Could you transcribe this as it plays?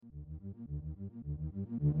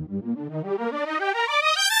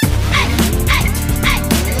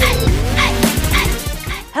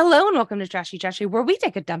welcome to Trashy Trashy, where we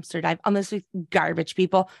take a dumpster dive on this week's garbage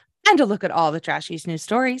people and a look at all the trashiest news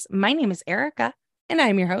stories. My name is Erica, and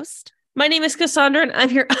I'm your host. My name is Cassandra, and I'm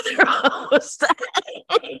your other host.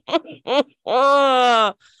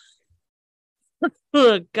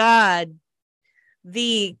 Oh, God.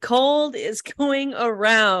 The cold is going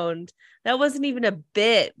around. That wasn't even a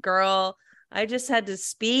bit, girl. I just had to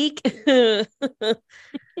speak. She's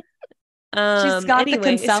got the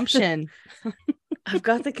consumption. I've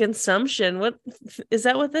got the consumption. What is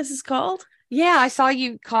that? What this is called? Yeah, I saw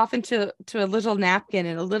you cough into a little napkin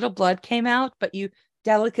and a little blood came out, but you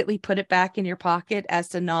delicately put it back in your pocket as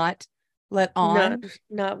to not let on.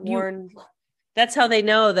 Not warn. That's how they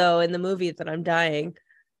know, though, in the movie that I'm dying.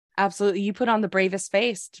 Absolutely. You put on the bravest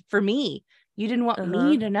face for me. You didn't want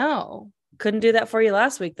me to know. Couldn't do that for you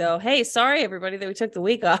last week, though. Hey, sorry, everybody, that we took the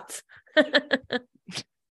week off.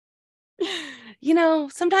 You know,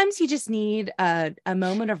 sometimes you just need a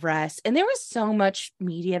moment of rest. And there was so much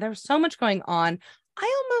media. There was so much going on.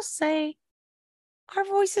 I almost say our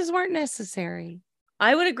voices weren't necessary.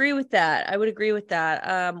 I would agree with that.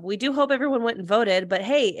 We do hope everyone went and voted, but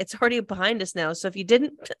hey, it's already behind us now. So if you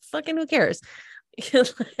didn't, fucking who cares?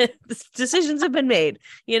 Decisions have been made,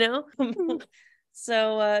 you know?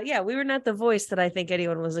 So yeah, we were not the voice that I think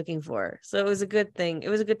anyone was looking for. So it was a good thing. It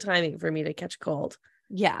was a good timing for me to catch a cold.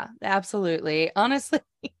 Yeah, absolutely. Honestly,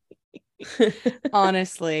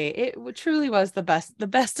 it truly was the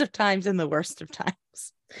best of times and the worst of times.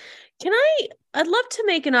 I'd love to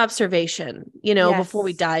make an observation, Yes. before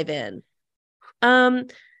we dive in.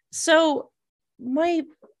 So my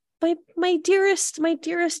dearest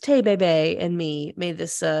Tay Bebe and me made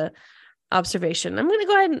this observation. I'm going to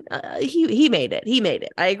go ahead and he made it.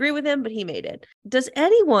 I agree with him, but he made it. Does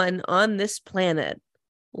anyone on this planet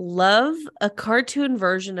love a cartoon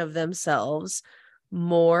version of themselves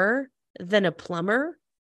more than a plumber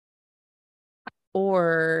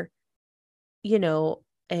or,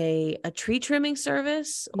 a tree trimming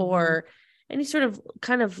service or any sort of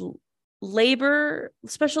kind of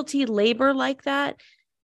specialty labor like that?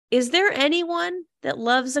 Is there anyone that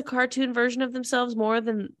loves a cartoon version of themselves more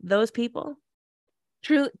than those people?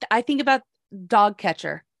 True. I think about dog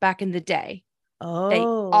catcher back in the day. Oh, they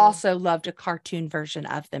also loved a cartoon version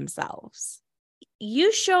of themselves.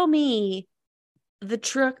 You show me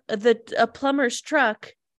a plumber's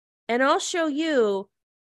truck, and I'll show you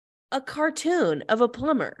a cartoon of a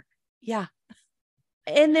plumber. Yeah.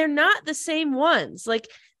 And they're not the same ones. Like,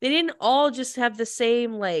 they didn't all just have the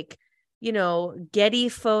same, Getty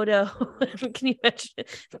photo. Can you imagine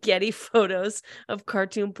Getty photos of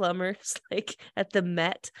cartoon plumbers like at the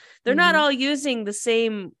Met? They're not all using the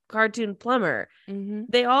same cartoon plumber.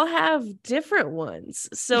 They all have different ones.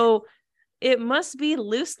 So it must be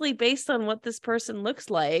loosely based on what this person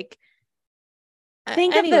looks like.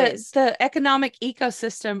 Think of the economic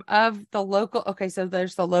ecosystem of the local. Okay, so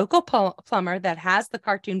there's the local plumber that has the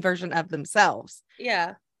cartoon version of themselves.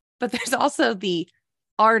 Yeah. But there's also the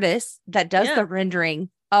artist that does the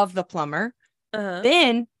rendering of the plumber.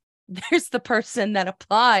 Then there's the person that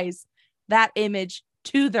applies that image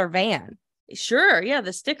to their van. Sure. Yeah.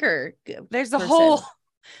 The sticker. There's a whole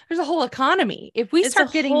economy. If we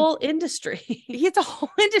start getting whole industry, it's a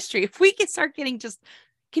whole industry. If we can start getting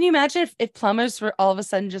can you imagine if plumbers were all of a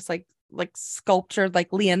sudden just like sculptured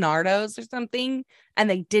like Leonardo's or something, and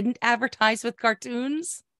they didn't advertise with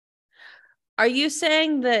cartoons? Are you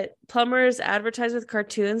saying that plumbers advertise with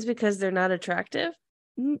cartoons because they're not attractive?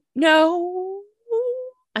 No.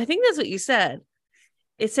 I think that's what you said.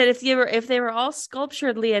 It said if they were all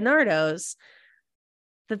sculptured Leonardos,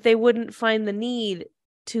 that they wouldn't find the need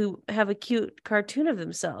to have a cute cartoon of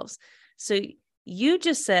themselves. So you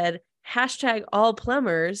just said hashtag all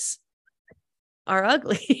plumbers are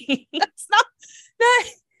ugly. That's not.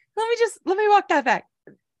 Let me walk that back.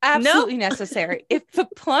 Absolutely necessary. If the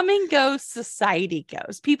plumbing goes, society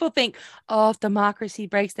goes. People think, oh, if democracy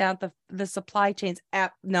breaks down the supply chains,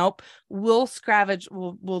 nope, we'll scavenge,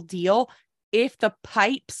 we'll deal. If the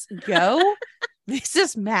pipes go, this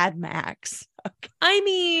is Mad Max. Okay. I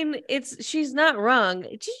mean, she's not wrong.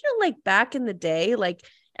 Did you know, like back in the day, like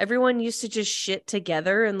everyone used to just shit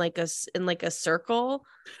together in like a circle,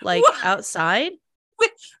 like what? Outside. What?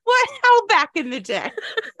 How back in the day?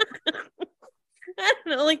 I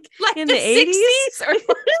don't know, like in the 80s? Or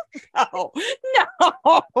no.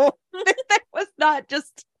 That was not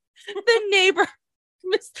just the neighbor.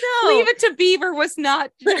 No. Leave It to Beaver was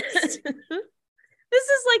not just. This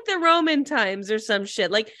is like the Roman times or some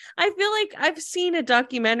shit. Like, I feel like I've seen a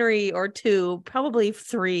documentary or two, probably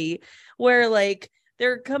 3, where like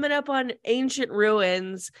they're coming up on ancient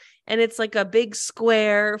ruins, and it's like a big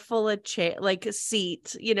square full of like a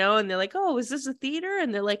seat, you know, and they're like, oh, is this a theater?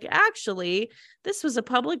 And they're like, actually, this was a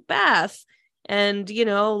public bath. And, you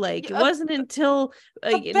know, like it wasn't until,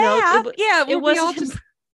 you know, it wasn't,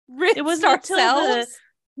 it wasn't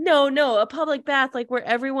until a public bath, like where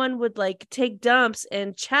everyone would like take dumps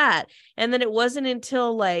and chat. And then it wasn't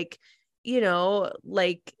until like, you know,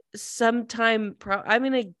 like sometime, I'm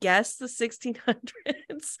going to guess the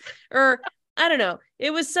 1600s or I don't know.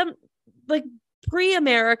 It was some like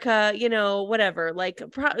pre-America, you know, whatever, like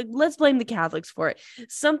let's blame the Catholics for it.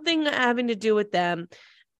 Something having to do with them.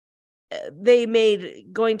 They made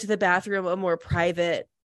going to the bathroom a more private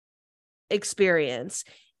experience.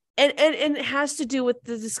 And it has to do with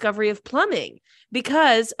the discovery of plumbing,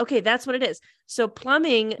 because, okay, that's what it is. So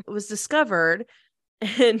plumbing was discovered,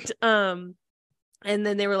 and then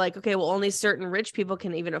they were like, okay, well, only certain rich people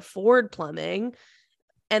can even afford plumbing.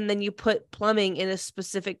 And then you put plumbing in a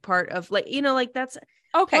specific part of, like, you know, like that's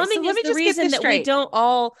okay. Plumbing so let me is the just reason get this that straight. we don't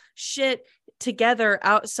all shit together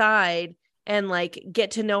outside and like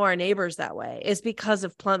get to know our neighbors that way, is because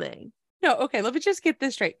of plumbing. No, okay, let me just get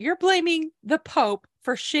this straight. You're blaming the Pope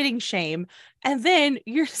for shitting shame, and then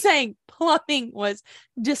you're saying plumbing was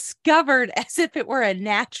discovered as if it were a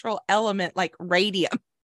natural element like radium.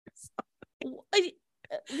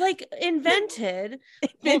 Like invented.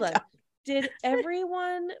 Hold on. Did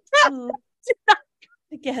everyone poop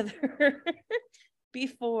together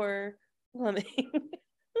before plumbing?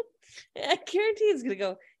 I guarantee it's gonna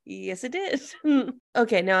go, yes, it did.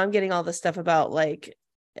 Okay, now I'm getting all this stuff about like,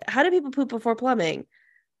 how do people poop before plumbing?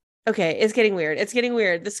 Okay, it's getting weird.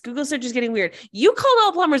 This Google search is getting weird. You called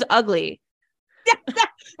all plumbers ugly.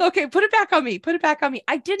 Okay, put it back on me.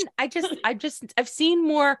 I've seen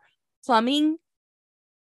more plumbing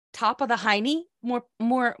top of the hiney,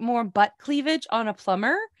 more butt cleavage on a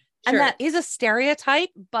plumber. Sure. And that is a stereotype,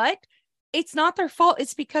 but it's not their fault.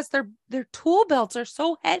 It's because their tool belts are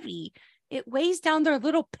so heavy. It weighs down their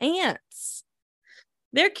little pants.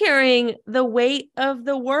 They're carrying the weight of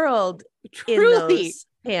the world. Truly. In those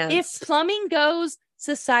pants. If plumbing goes,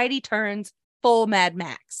 society turns full Mad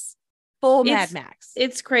Max. Mad Max.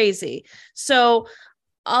 It's crazy. So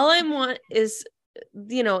all I want is,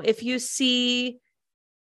 you know, if you see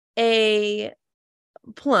a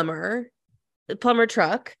plumber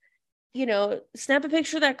truck, you know, snap a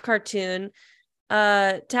picture of that cartoon,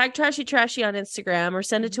 tag Trashy on Instagram, or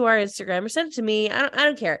send it to our Instagram, or send it to me. I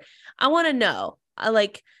don't care. I want to know. I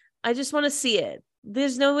just want to see it.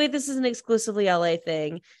 There's no way this is an exclusively LA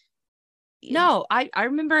thing. No, I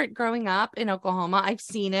remember it growing up in Oklahoma. I've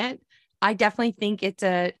seen it. I definitely think it's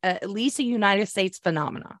at least a United States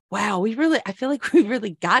phenomena. Wow, I feel like we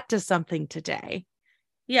really got to something today.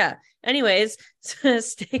 Yeah. Anyways,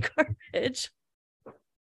 stay garbage.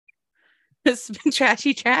 It's been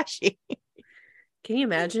trashy. Can you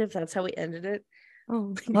imagine if that's how we ended it?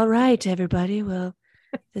 Oh, all right, everybody. Well,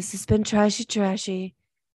 this has been trashy.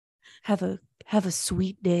 Have a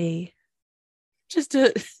sweet day. Just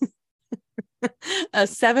a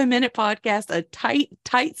 7-minute podcast, a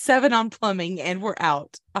tight 7 on plumbing, and we're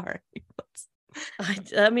out. All right.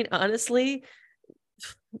 I mean, honestly,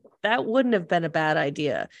 that wouldn't have been a bad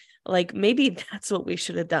idea. Like, maybe that's what we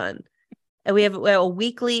should have done. And we have a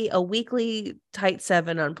weekly tight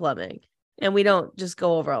 7 on plumbing, and we don't just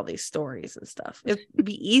go over all these stories and stuff. It'd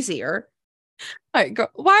be easier. All right, girl.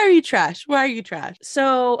 Why are you trash?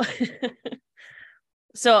 So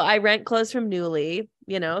I rent clothes from Nuuly,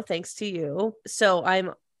 you know, thanks to you. So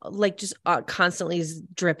I'm like just constantly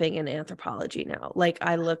dripping in Anthropologie now. Like,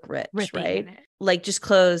 I look rich, right? Like, just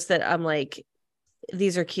clothes that I'm like,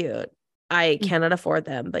 these are cute. I cannot afford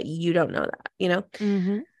them, but you don't know that, you know?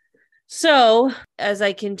 Mm-hmm. So as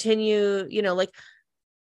I continue, you know, like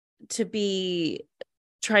to be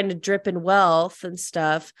trying to drip in wealth and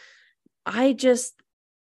stuff, I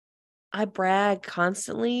brag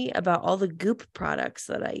constantly about all the Goop products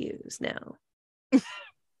that I use now.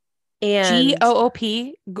 And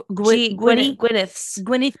GOOP, Gwyneth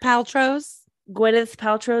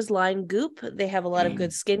Paltrow's line Goop. They have a lot of good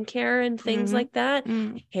skincare and things like that,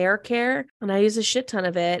 hair care, and I use a shit ton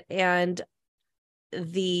of it. And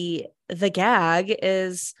the gag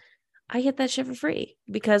is I get that shit for free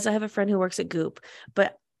because I have a friend who works at Goop,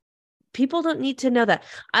 but people don't need to know that.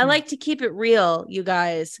 I like to keep it real, you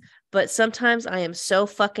guys, but sometimes I am so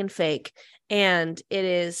fucking fake. And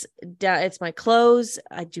it's my clothes.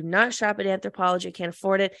 I do not shop at Anthropologie. I can't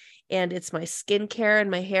afford it. And it's my skincare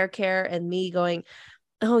and my hair care and me going,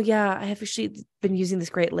 oh yeah, I have actually been using this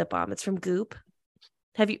great lip balm. It's from Goop.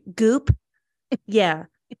 Have you Goop? Yeah.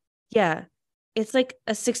 Yeah. It's like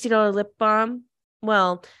a $60 lip balm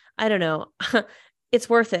Well, I don't know. It's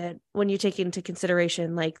worth it when you take into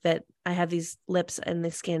consideration like that I have these lips and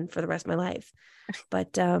the skin for the rest of my life.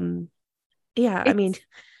 But yeah, I mean, It's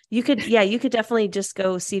you could definitely just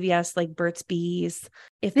go CVS like Burt's Bees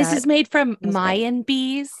if This is that made from feels right. Mayan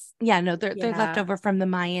bees. Yeah, no, they're left Yeah. over from the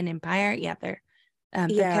Mayan Empire. Yeah, they're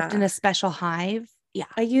kept in Yeah. a special hive. Yeah.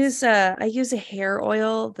 I use a hair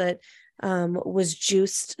oil that was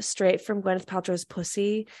juiced straight from Gwyneth Paltrow's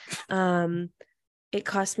pussy. Um it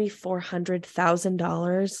cost me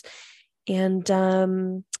 $400,000. And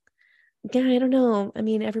yeah, I don't know. I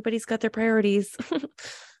mean, everybody's got their priorities.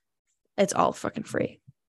 It's all fucking free.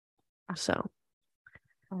 So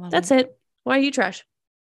I love that's it. it. Why are you trash?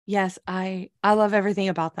 Yes, I love everything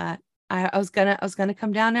about that. I was gonna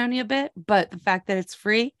come down on you a bit, but the fact that it's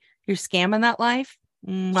free, you're scamming that life.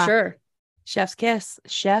 Mwah. Sure. Chef's kiss.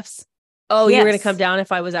 Chef's Oh, you were gonna come kiss. down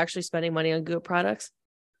if I was actually spending money on Goop products.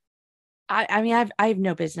 I mean I have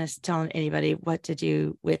no business telling anybody what to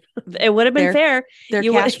do with It would have been their fair. their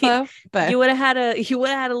You would cash flow, but you would have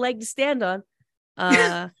had a leg to stand on.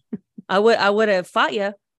 Uh I would have fought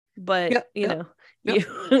you, but yep, you yep, know, yep,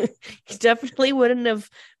 you definitely wouldn't have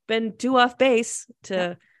been too off base yep.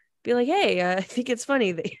 to be like, hey, I think it's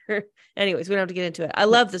funny that you're. Anyways, we don't have to get into it. I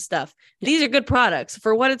love this stuff. Yeah. These are good products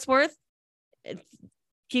for what it's worth.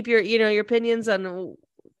 Keep your your opinions on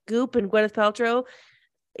Goop and Gwyneth Paltrow,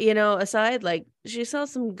 aside. Like she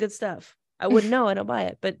sells some good stuff. I wouldn't know. I don't buy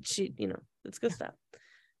it, but she, it's good stuff.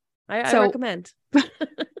 I So recommend.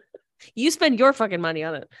 You spend your fucking money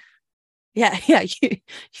on it. yeah, yeah.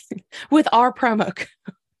 With our promo code.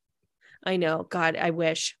 I know. God, I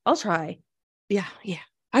wish. I'll try. Yeah, yeah.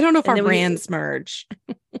 I don't know if And our then brands merge.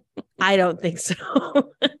 I don't think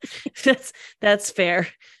so. That's fair.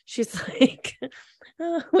 She's like,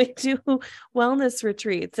 "Oh, we do wellness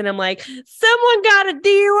retreats," and I'm like, someone got a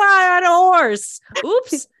DUI on a horse.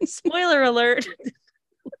 Oops! Spoiler alert.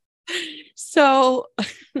 So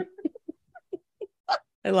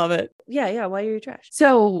I love it. Yeah, yeah. Why are you trash?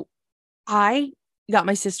 So I got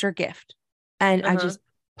my sister a gift and I Uh-huh. just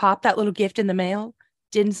popped that little gift in the mail.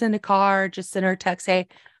 Didn't send a card, just sent her a text. Hey,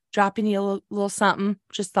 dropping you a little something.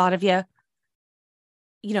 Just thought of you.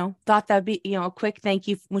 Thought that'd be, a quick thank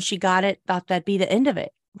you when she got it. Thought that'd be the end of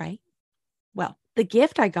it. Right. Well, the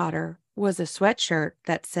gift I got her was a sweatshirt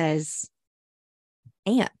that says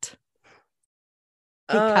aunt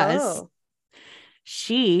because Oh.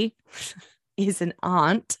 she is an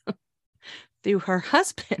aunt through her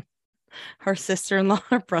husband. Her sister-in-law,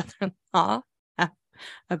 her brother-in-law have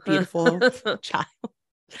a beautiful child.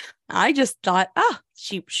 I just thought,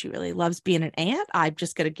 she really loves being an aunt. I'm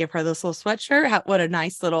just going to give her this little sweatshirt. What a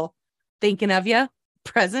nice little thinking of you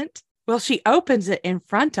present. Well, she opens it in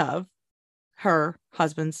front of her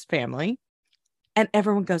husband's family and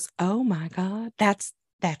everyone goes, oh my God, that's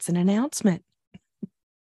an announcement.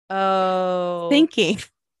 Oh. Thinking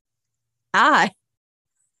I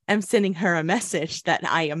am sending her a message that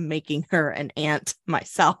I am making her an aunt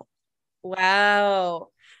myself. Wow.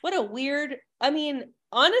 What a weird. I mean,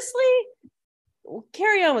 honestly,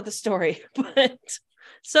 carry on with the story, but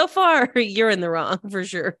so far you're in the wrong for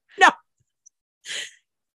sure. No.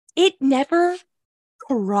 It never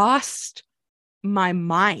crossed my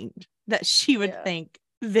mind that she would think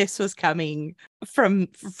this was coming from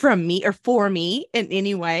me or for me in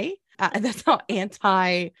any way. That's how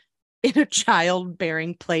anti in a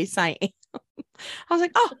childbearing place I am. I was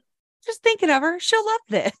like, oh, just thinking of her. She'll love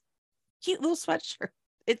this. Cute little sweatshirt.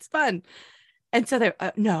 It's fun. And so they're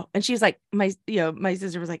no. And she's like, my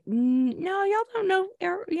sister was like, no, y'all don't know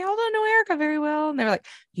Erica very well. And they were like,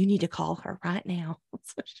 you need to call her right now.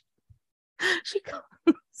 So she called.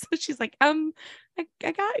 So she's like, I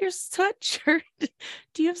got your sweatshirt.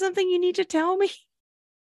 Do you have something you need to tell me?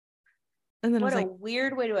 And then What I was a like,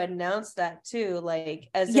 weird way to announce that too, like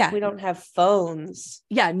as yeah, if we don't have phones.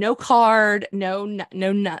 yeah, no card, no,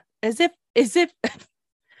 as if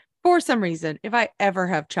for some reason, if I ever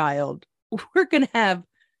have child, we're gonna have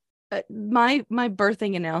my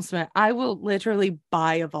birthing announcement. I will literally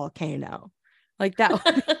buy a volcano like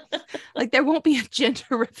that. Like there won't be a gender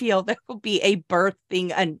reveal. There will be a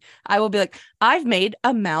birthing, and I will be like, I've made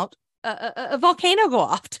a volcano go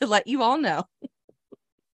off to let you all know.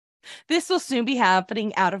 This will soon be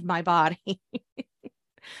happening out of my body.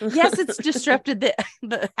 Yes, it's disrupted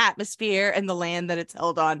the atmosphere and the land that it's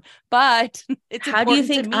held on, but it's How do you important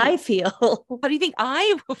to think me. I feel? How do you think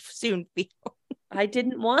I will soon feel? I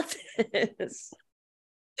didn't want this.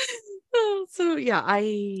 So yeah,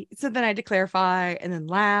 so then I had to clarify and then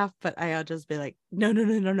laugh, but I'll just be like, no.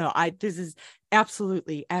 This is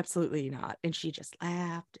absolutely not. And she just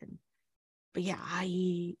laughed and But yeah,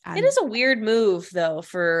 it is a weird move though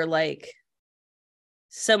for like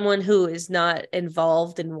someone who is not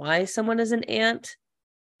involved in why someone is an ant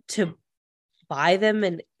to buy them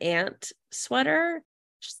an ant sweater.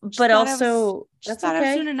 But also that's okay. I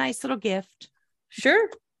was doing a nice little gift. Sure.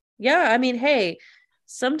 Yeah. I mean, hey,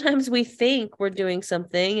 sometimes we think we're doing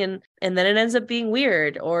something and then it ends up being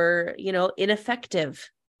weird or,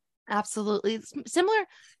 ineffective. Absolutely. It's similar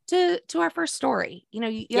to our first story.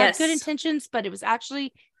 You yes. had good intentions, but it was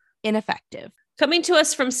actually ineffective. Coming to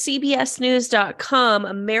us from CBSnews.com,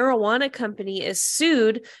 a marijuana company is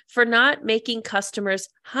sued for not making customers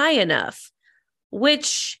high enough,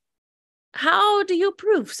 which, how do you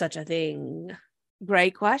prove such a thing?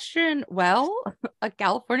 Great question. Well, a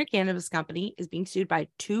California cannabis company is being sued by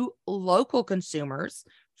 2 local consumers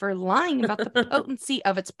for lying about the potency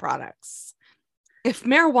of its products. If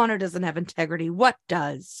marijuana doesn't have integrity, what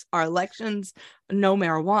does? Our elections, no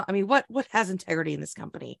marijuana. I mean, what has integrity in this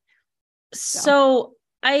company? So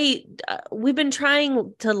we've been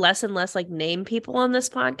trying to less and less like name people on this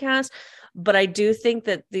podcast, but I do think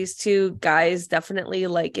that these 2 guys definitely,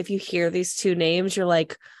 like, if you hear these 2 names, you're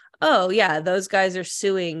like, oh yeah, those guys are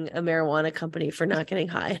suing a marijuana company for not getting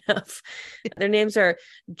high enough. Their names are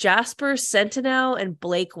Jasper Centeno and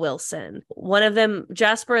Blake Wilson. One of them,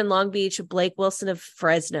 Jasper in Long Beach, Blake Wilson of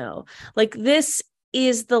Fresno. Like, this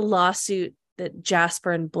is the lawsuit that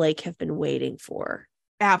Jasper and Blake have been waiting for.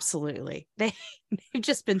 Absolutely. They've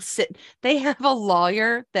just been sitting. They have a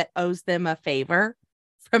lawyer that owes them a favor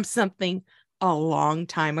from something a long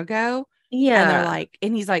time ago. Yeah. And they're like,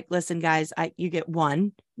 and he's like, listen, guys, you get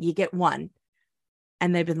one.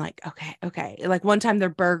 And they've been like, okay. Like, one time their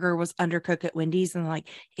burger was undercooked at Wendy's and they're like,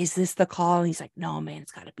 is this the call? And he's like, no, man,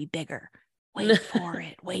 it's got to be bigger. Wait for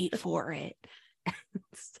it.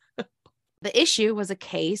 So, the issue was a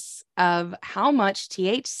case of how much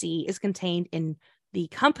THC is contained in the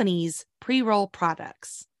company's pre-roll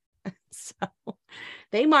products. So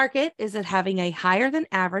they market as it having a higher than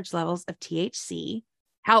average levels of THC.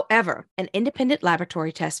 However, an independent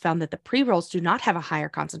laboratory test found that the pre-rolls do not have a higher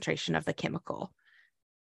concentration of the chemical.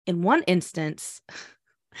 In one instance,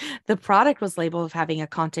 the product was labeled as having a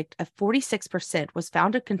content of 46%, was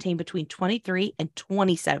found to contain between 23 and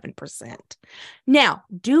 27%. Now,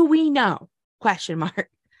 do we know, ?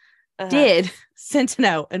 Did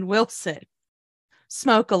Centeno and Wilson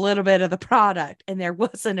smoke a little bit of the product and there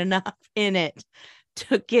wasn't enough in it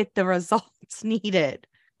to get the results needed?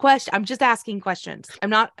 I'm just asking questions.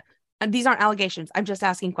 These aren't allegations. I'm just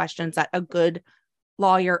asking questions that a good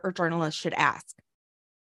lawyer or journalist should ask.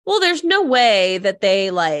 Well, there's no way that they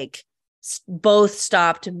like both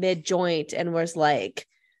stopped mid joint and was like,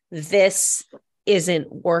 this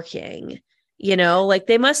isn't working, like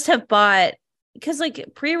they must have bought, because like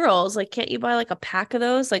pre-rolls, like, can't you buy like a pack of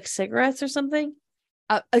those, like cigarettes or something?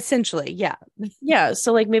 Essentially. Yeah. Yeah.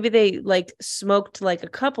 So like maybe they like smoked like a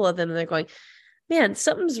couple of them and they're going, man,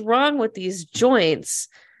 something's wrong with these joints.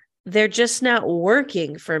 They're just not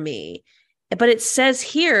working for me. But it says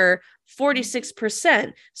here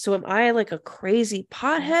 46%. So am I like a crazy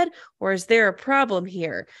pothead, or is there a problem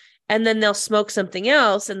here? And then they'll smoke something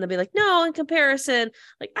else and they'll be like, no, in comparison,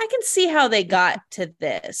 like I can see how they got to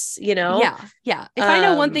this, Yeah. If I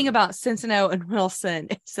know one thing about Centeno and Wilson,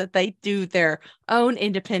 it's that they do their own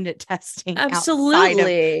independent testing outside of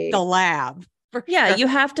the lab. Yeah, sure. You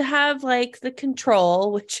have to have like the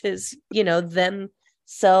control, which is,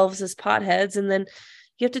 themselves as potheads. And then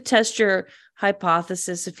you have to test your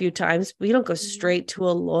hypothesis a few times. We don't go straight to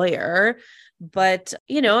a lawyer, but,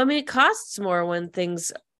 it costs more when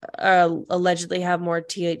things allegedly have more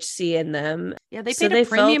THC in them. Yeah, they paid a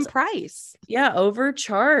premium price. Yeah,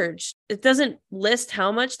 overcharged. It doesn't list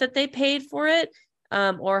how much that they paid for it,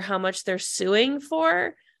 or how much they're suing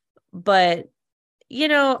for. But,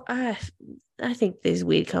 I think these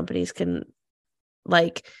weed companies can,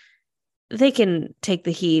 like, they can take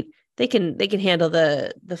the heat. They can handle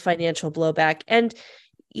the financial blowback. And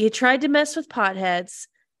you tried to mess with potheads.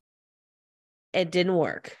 It didn't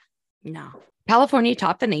work. No. California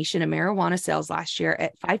topped the nation in marijuana sales last year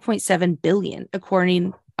at $5.7 billion,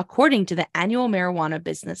 according to the annual marijuana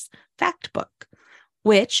business fact book,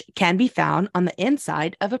 which can be found on the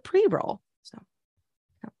inside of a pre-roll. So,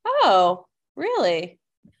 oh, really?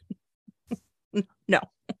 No.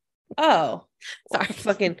 Oh, sorry.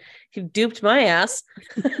 Fucking, you duped my ass.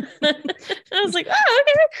 I was like, oh,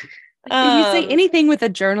 okay. If you say anything with a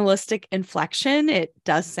journalistic inflection, it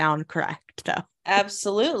does sound correct, though.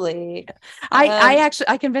 Absolutely.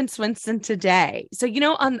 I convinced Winston today. So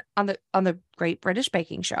on the Great British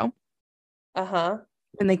Baking Show,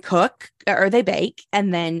 when they cook or they bake,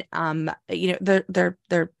 and then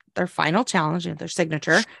their their final challenge and their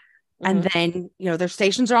signature. And then, their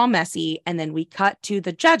stations are all messy. And then we cut to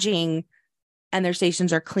the judging and their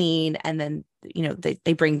stations are clean. And then,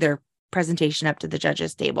 they bring their presentation up to the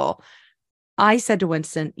judges table. I said to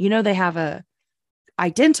Winston, they have a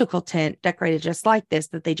identical tent decorated just like this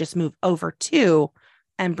that they just move over to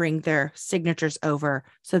and bring their signatures over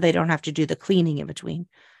so they don't have to do the cleaning in between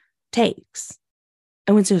takes.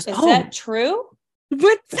 And Winston goes, Is that true?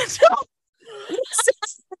 Winston,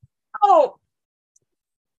 oh.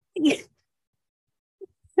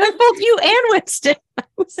 Both you and Winston.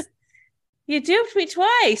 You duped me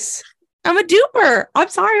twice. I'm a duper. I'm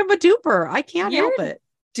sorry, I'm a duper. I can't help it.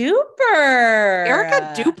 Duper.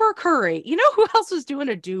 Erica Duper Curry. You know who else was doing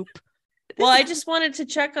a dupe? Well, I just wanted to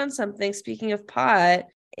check on something. Speaking of pot,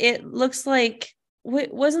 it looks like,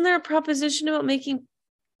 wasn't there a proposition about making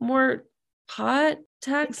more pot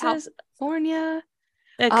taxes? California.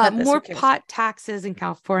 More pot taxes in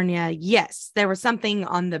California. Yes, there was something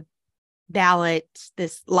on the ballot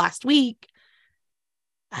this last week.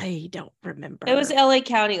 I don't remember. It was LA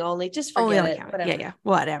County only. Just forget it. Whatever. Yeah.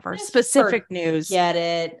 Whatever. Just specific news. Get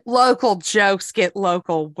it. Local jokes get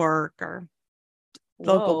local work, or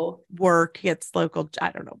local work gets local.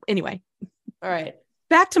 I don't know. Anyway. All right.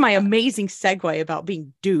 Back to my amazing segue about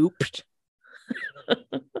being duped.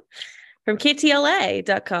 From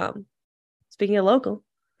KTLA.com. Speaking of local.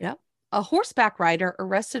 Yeah. A horseback rider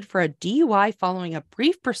arrested for a DUI following a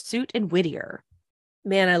brief pursuit in Whittier.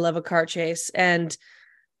 Man, I love a car chase. And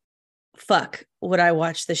fuck, would I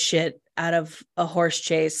watch the shit out of a horse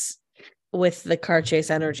chase with the car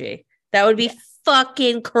chase energy? That would be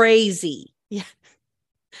fucking crazy. Yeah.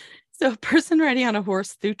 So a person riding on a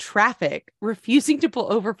horse through traffic, refusing to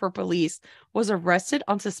pull over for police, was arrested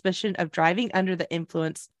on suspicion of driving under the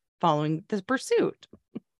influence following the pursuit.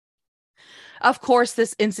 Of course,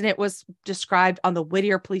 this incident was described on the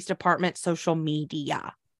Whittier Police Department social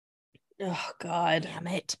media. Oh, God. Damn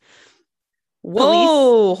it.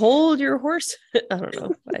 Whoa, hold your horse. I don't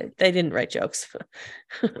know. They didn't write jokes.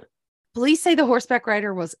 Police say the horseback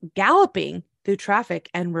rider was galloping through traffic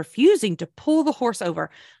and refusing to pull the horse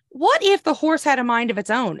over. What if the horse had a mind of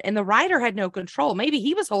its own and the rider had no control? Maybe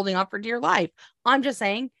he was holding on for dear life. I'm just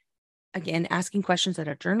saying, again, asking questions that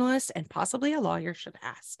a journalist and possibly a lawyer should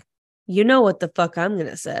ask. You know what the fuck I'm going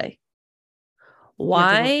to say.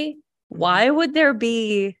 Why would there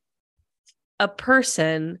be a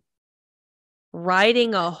person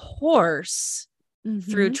riding a horse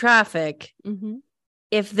through traffic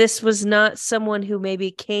if this was not someone who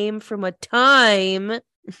maybe came from a time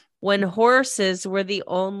when horses were the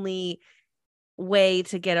only way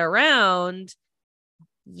to get around?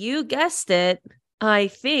 You guessed it. I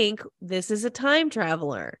think this is a time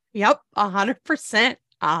traveler. Yep, 100%.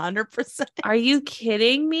 100%. Are you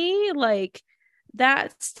kidding me? Like,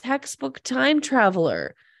 that's textbook time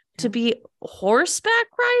traveler. To be horseback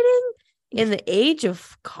riding in the age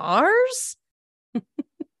of cars?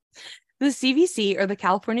 The CVC, or the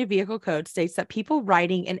California Vehicle Code, states that people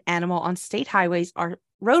riding an animal on state highways or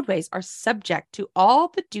roadways are subject to all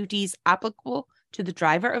the duties applicable to the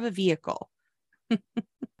driver of a vehicle.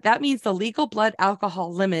 That means the legal blood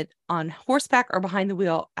alcohol limit on horseback or behind the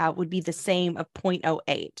wheel would be the same of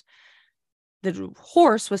 0.08. The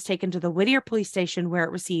horse was taken to the Whittier police station where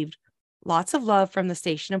it received lots of love from the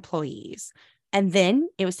station employees. And then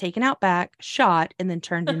it was taken out back, shot, and then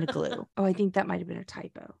turned into glue. Oh, I think that might have been a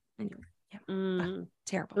typo. Anyway, yeah.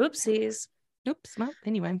 Terrible. Oopsies. Oops. Well,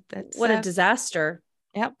 anyway, that's what a disaster.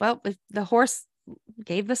 Yeah. Well, if the horse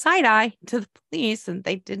gave the side eye to the police and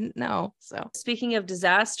they didn't know. So speaking of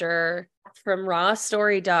disaster, from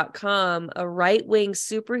rawstory.com, a right-wing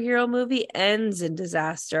superhero movie ends in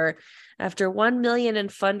disaster after 1 million in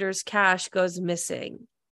funders' cash goes missing.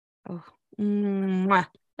 Oh.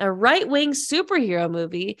 A right-wing superhero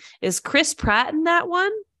movie. Is Chris Pratt in that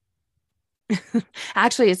one?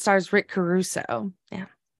 Actually, it stars Rick Caruso. Yeah.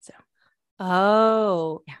 So.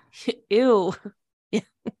 Oh. Yeah. Ew. Yeah.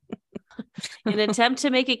 An attempt to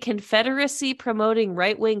make a Confederacy promoting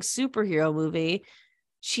right-wing superhero movie.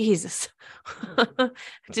 Jesus.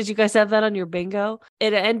 Did you guys have that on your bingo?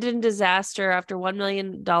 It ended in disaster after $1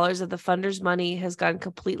 million of the funders' money has gone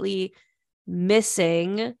completely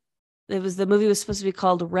missing. The movie was supposed to be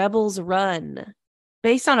called Rebels Run.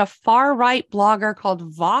 Based on a far-right blogger called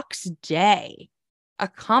Vox Day, a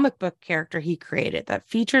comic book character he created that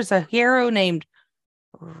features a hero named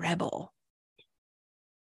Rebel,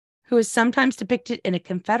 who is sometimes depicted in a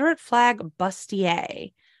Confederate flag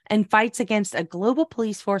bustier and fights against a global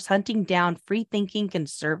police force hunting down free-thinking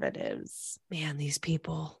conservatives. Man, these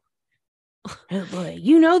people. Oh boy.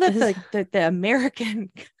 You know that the American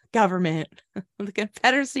government. The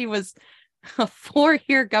Confederacy was a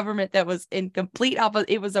 4-year government that was in complete opposite.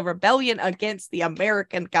 It was a rebellion against the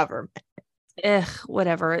American government.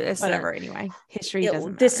 Whatever. Anyway, history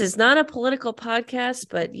doesn't matter. This is not a political podcast,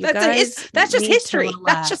 but that's just history.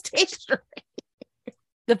 That's just history.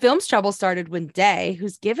 The film's trouble started when Day,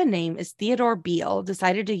 whose given name is Theodore Beale,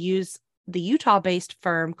 decided to use the Utah-based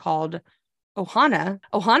firm called Ohana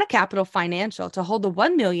Capital Financial to hold the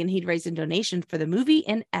 $1 million he'd raised in donation for the movie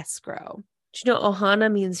in escrow. Do you know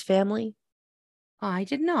Ohana means family? I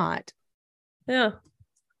did not. Yeah.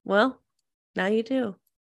 Well, now you do.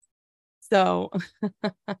 So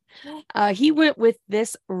he went with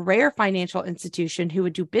this rare financial institution who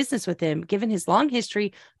would do business with him, given his long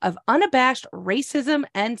history of unabashed racism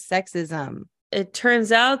and sexism. It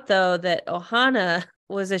turns out, though, that Ohana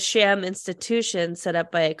was a sham institution set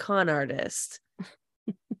up by a con artist.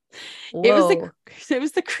 It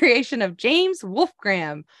was the creation of James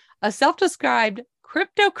Wolfgram, a self-described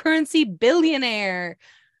cryptocurrency billionaire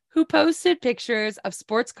who posted pictures of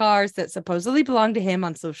sports cars that supposedly belonged to him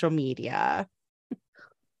on social media.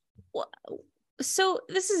 So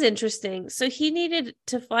this is interesting. So he needed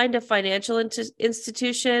to find a financial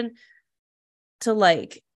institution to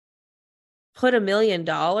like put $1 million and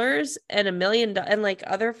 $1 million and like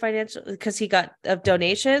other financial, because he got of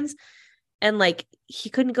donations, and like he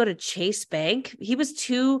couldn't go to Chase Bank. He was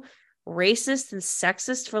too racist and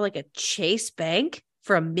sexist for like a Chase Bank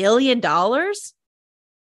for $1 million.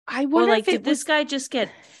 I wonder if did this guy just get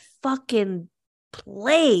fucking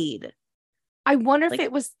played? I wonder if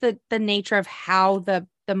it was the nature of how the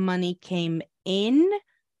money came in,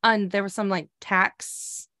 and there was some like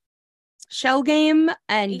tax shell game,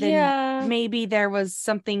 and then maybe there was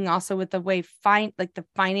something also with the way the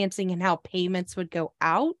financing and how payments would go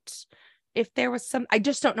out. If there was some, I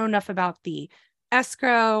just don't know enough about the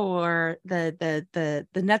escrow or the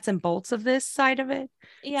nuts and bolts of this side of it.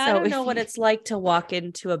 Yeah, so I don't know what it's like to walk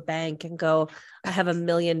into a bank and go, I have $1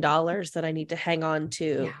 million that I need to hang on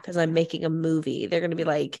to because I'm making a movie. They're going to be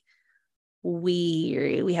like,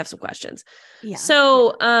 we have some questions. Yeah.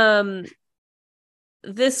 So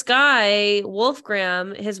this guy,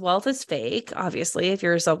 Wolfgram, his wealth is fake. Obviously, if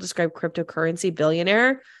you're a self-described cryptocurrency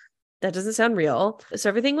billionaire, that doesn't sound real. So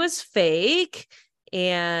everything was fake.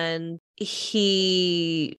 And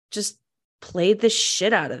he just played the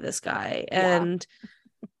shit out of this guy. Yeah. And,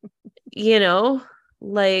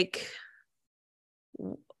 like,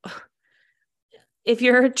 if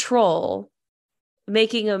you're a troll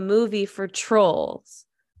making a movie for trolls,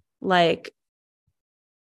 like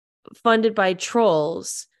funded by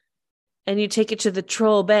trolls, and you take it to the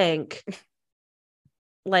troll bank,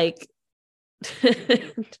 like,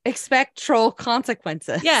 expect troll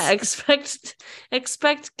consequences. Yeah, expect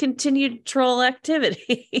continued troll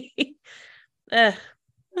activity. Oh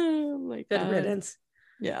my God. Good riddance.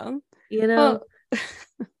 Yeah. Yeah.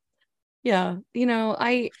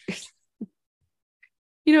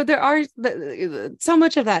 There are so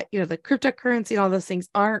much of that, the cryptocurrency and all those things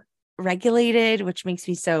aren't regulated, which makes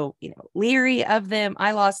me so, leery of them.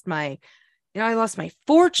 I lost my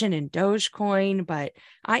fortune in Dogecoin, but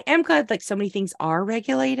I am glad like so many things are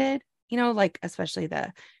regulated, like especially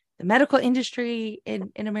the medical industry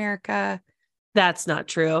in America. That's not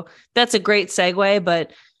true. That's a great segue,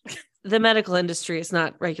 but the medical industry is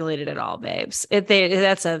not regulated at all, babes.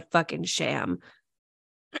 That's a fucking sham.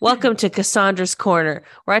 Welcome to Cassandra's Corner,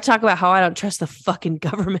 where I talk about how I don't trust the fucking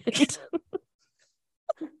government.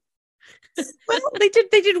 Well, they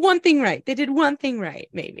did one thing right. They did one thing right,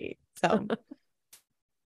 maybe. So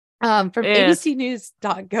from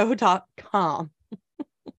abcnews.go.com,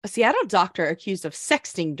 a Seattle doctor accused of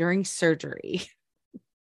sexting during surgery.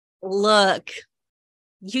 Look,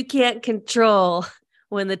 you can't control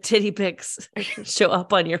when the titty pics show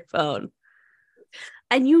up on your phone.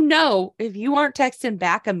 And if you aren't texting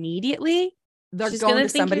back immediately, they're going to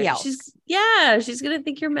somebody else. She's going to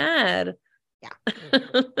think you're mad. Yeah.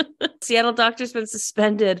 Seattle doctor's been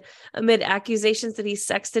suspended amid accusations that he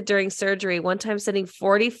sexted during surgery, one time sending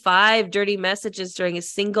 45 dirty messages during a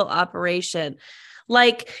single operation.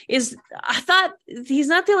 I thought he's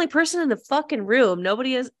not the only person in the fucking room.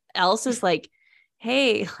 Nobody else is like,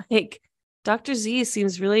 hey, like Dr. Z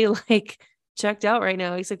seems really like checked out right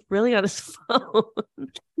now. He's like really on his phone.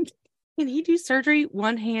 Can he do surgery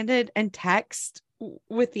one-handed and text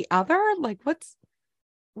with the other? Like what's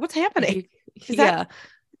happening? Is that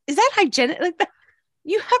hygienic? Like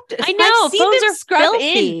you have to. I know phones are scrub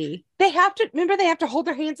filthy. in. They have to hold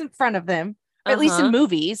their hands in front of them. At least in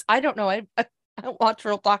movies. I don't know. I don't watch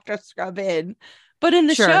real doctors scrub in, but in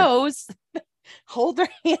the shows, hold their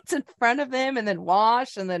hands in front of them and then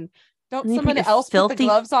wash and then Don't And you put someone your else put the filthy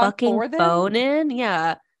gloves on fucking for them? phone in?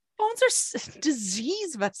 Yeah. Phones are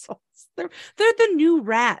disease vessels. They're the new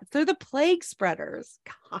rats. They're the plague spreaders.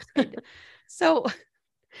 God. So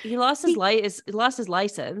He lost his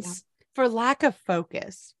license for lack of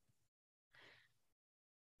focus.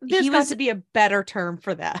 There's got to be a better term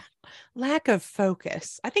for that. Lack of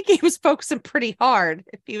focus. I think he was focusing pretty hard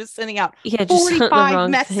if he was sending out 45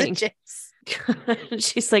 messages.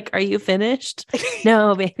 She's like, "Are you finished?"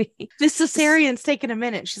 No, baby. This cesarean's taking a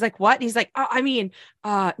minute. She's like, "What?" And he's like,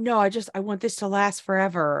 no, I want this to last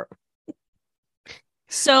forever.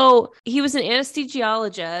 So he was an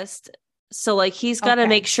anesthesiologist. So like he's got to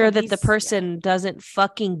make sure that the person doesn't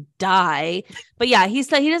fucking die. But yeah, he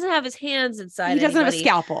doesn't have his hands inside. He doesn't have a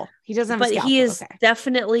scalpel. He doesn't have a scalpel. But he is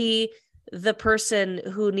definitely the person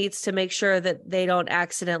who needs to make sure that they don't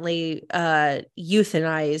accidentally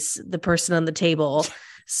euthanize the person on the table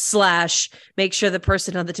 / make sure the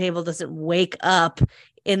person on the table doesn't wake up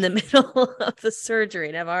in the middle of the surgery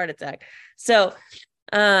and have a heart attack. So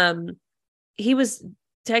he was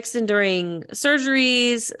texting during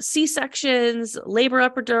surgeries, C-sections, labor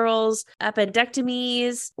epidurals,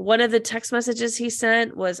 appendectomies. One of the text messages he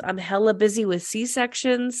sent was, "I'm hella busy with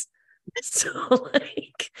C-sections." So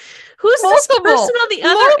like, who's this person on the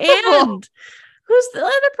other end? Who's the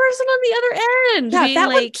other person on the other end? Yeah,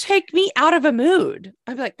 that would take me out of a mood.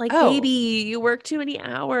 I'd be like, baby, you work too many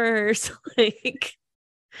hours. Like,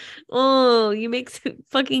 oh, you make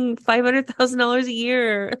fucking $500,000 a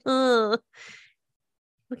year. Look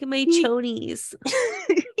at my chonies.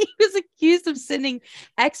 He was accused of sending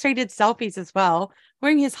X-rated selfies as well,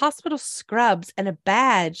 wearing his hospital scrubs and a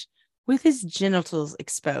badge with his genitals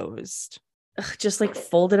exposed. Just like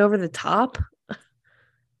folded over the top.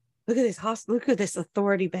 Look at this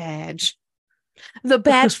authority badge. The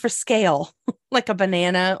badge for scale, like a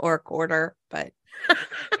banana or a quarter, but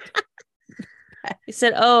he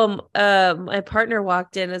said, my partner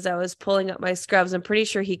walked in as I was pulling up my scrubs. I'm pretty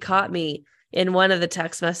sure he caught me in one of the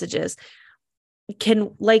text messages.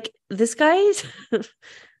 This guy,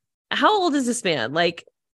 how old is this man? Like,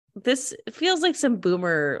 this feels like some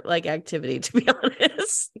boomer like activity, to be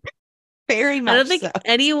honest. Very much. I don't think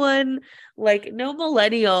anyone, like no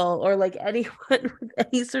millennial or like anyone with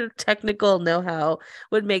any sort of technical know-how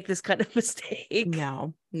would make this kind of mistake.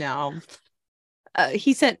 No.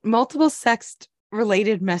 He sent multiple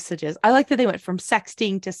sex-related messages. I like that they went from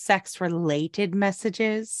sexting to sex-related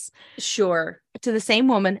messages. Sure. To the same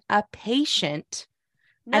woman, a patient,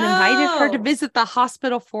 and invited her to visit the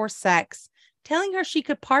hospital for sex, telling her she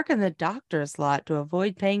could park in the doctor's lot to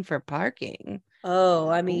avoid paying for parking. Oh,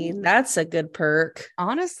 I mean, that's a good perk.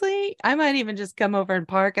 Honestly, I might even just come over and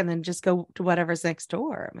park and then just go to whatever's next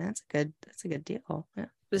door. I mean, that's a good deal. Yeah.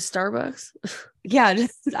 The Starbucks? Yeah,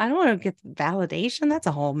 I don't want to get validation. That's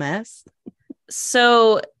a whole mess.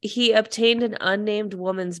 So he obtained an unnamed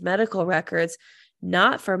woman's medical records,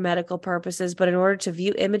 not for medical purposes, but in order to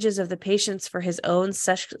view images of the patients for his own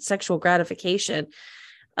sexual gratification.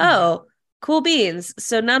 Oh, cool beans.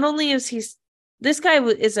 So not only is this guy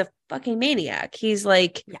is a fucking maniac. He's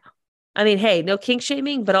like, I mean, hey, no kink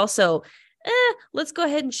shaming, but also, let's go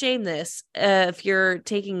ahead and shame this. If you're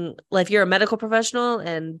a medical professional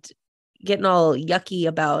and getting all yucky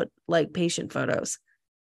about like patient photos.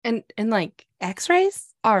 And like x-rays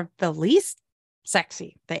are the least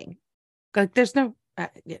sexy thing. Like there's no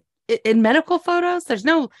in medical photos, there's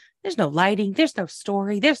no lighting, there's no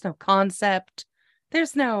story, there's no concept,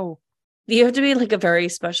 there's no. You have to be like a very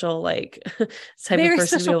special type of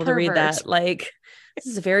person to be able to read that. Like, this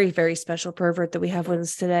is a very, very special pervert that we have with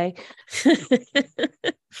us today.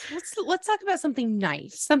 Let's talk about something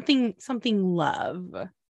nice, something love.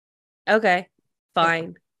 Okay,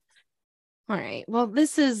 fine. All right. Well,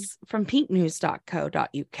 this is from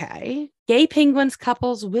pinknews.co.uk. Gay penguins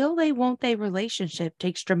couples will they won't they relationship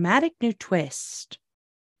takes dramatic new twist.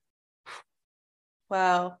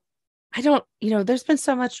 Wow. There's been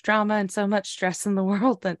so much drama and so much stress in the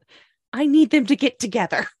world that I need them to get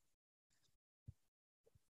together.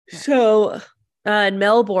 So in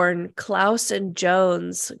Melbourne, Klaus and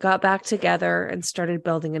Jones got back together and started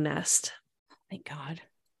building a nest. Thank God.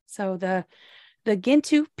 So the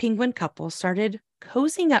Gentoo penguin couple started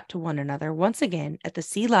cozying up to one another once again at the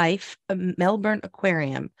Sea Life Melbourne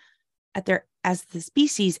Aquarium as the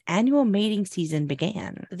species' annual mating season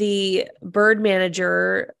began. The bird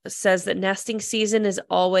manager says that nesting season is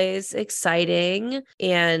always exciting,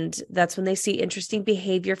 and that's when they see interesting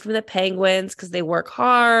behavior from the penguins because they work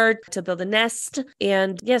hard to build a nest.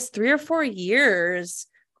 And yes, 3 or 4 years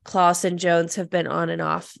Klaus and Jones have been on and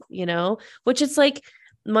off, which it's like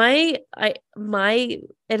my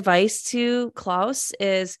advice to Klaus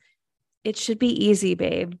is it should be easy,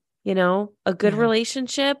 babe. You know, a good Yeah.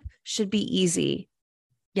 relationship should be easy.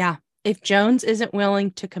 Yeah. If Jones isn't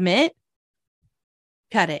willing to commit,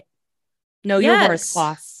 cut it. Know your worth, Yes.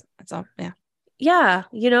 Kloss. That's all. Yeah. Yeah.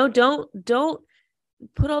 You know, don't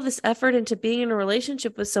put all this effort into being in a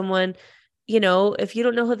relationship with someone, you know, if you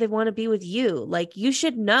don't know who they want to be with you. Like, you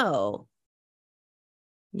should know.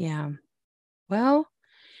 Yeah. Well,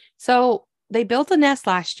 so they built a nest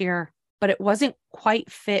last year, but it wasn't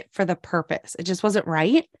quite fit for the purpose. It just wasn't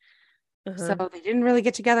right. So Uh-huh. they didn't really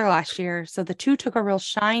get together last year. So the two took a real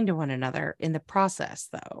shine to one another in the process,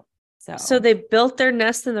 though. So So they built their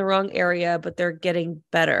nest in the wrong area, but they're getting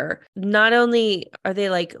better. Not only are they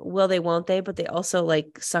like, will they, won't they, but they also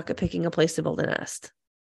like suck at picking a place to build a nest.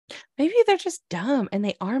 maybe they're just dumb and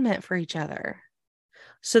they are meant for each other.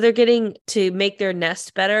 So they're getting to make their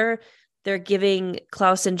nest better. They're giving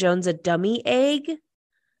Klaus and Jones a dummy egg,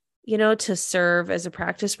 you know, to serve as a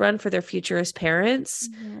practice run for their future as parents,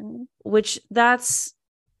 which that's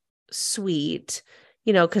sweet,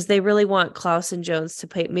 you know, because they really want Klaus and Jones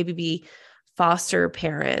to maybe be foster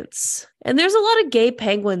parents. And there's a lot of gay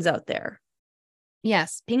penguins out there.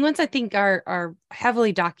 Yes, penguins I think are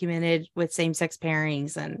heavily documented with same-sex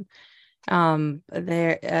pairings, and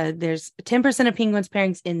there's 10% of penguins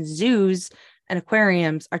pairings in zoos and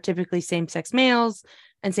aquariums are typically same-sex males,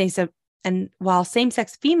 and while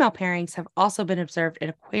same-sex female pairings have also been observed in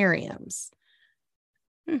aquariums.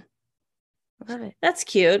 I love it. That's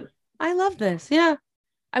cute. I love this. Yeah.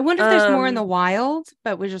 I wonder if there's more in the wild,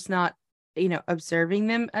 but we're just not, observing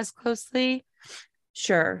them as closely.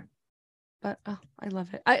 Sure. But oh, I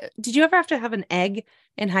love it. Did you ever have to have an egg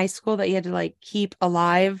in high school that you had to like keep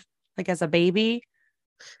alive, like as a baby?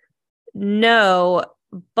 No,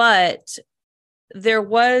 but there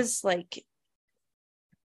was like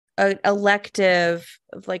an elective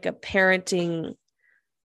of like a parenting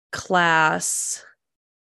class,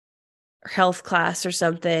 health class or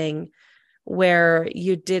something, where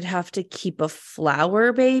you did have to keep a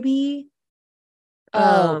flower baby.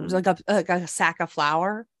 Oh, it was like a sack of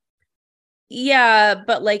flour. Yeah,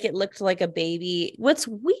 but like it looked like a baby. What's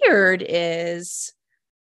weird is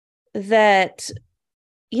that,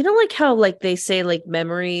 you know, like how like they say like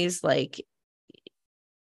memories like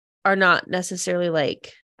are not necessarily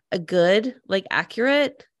like a good, like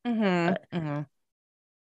accurate. The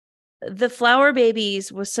flower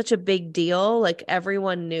babies was such a big deal. Like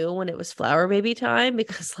everyone knew when it was flower baby time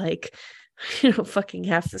because like, fucking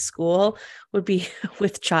half the school would be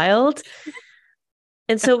with child.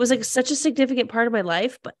 And so it was like such a significant part of my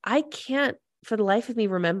life, but I can't for the life of me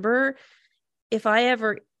remember if I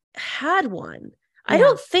ever had one. I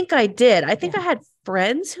don't think I did. I think I had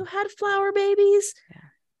friends who had flower babies. Yeah.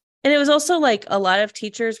 And it was also like a lot of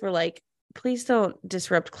teachers were like, please don't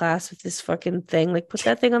disrupt class with this fucking thing. Like, put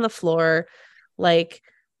that thing on the floor. Like,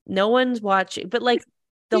 no one's watching. But like,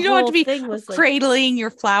 the you don't whole have to be thing was cradling your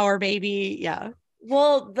flower baby. Yeah.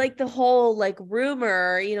 Well, like the whole like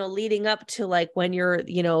rumor, leading up to like when you're,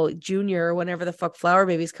 junior, whenever the fuck flower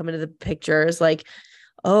babies come into the picture is like,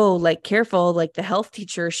 oh, like careful, like the health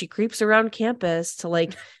teacher, she creeps around campus to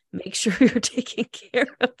like make sure you're taking care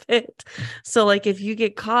of it. So like if you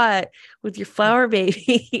get caught with your flower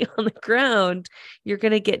baby on the ground, you're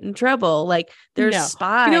gonna get in trouble. Like there's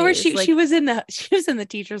spies. You know where she was in the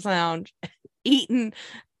teacher's lounge eating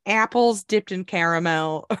apples dipped in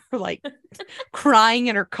caramel, or like crying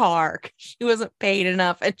in her car. She wasn't paid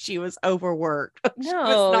enough and she was overworked.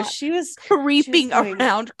 She was creeping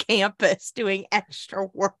around campus doing extra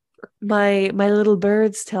work. My little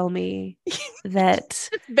birds tell me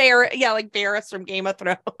that like Varys from Game of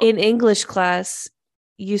Thrones. In English class,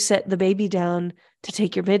 you set the baby down to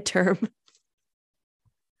take your midterm.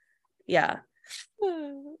 Yeah.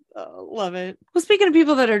 Oh, love it. Well, speaking of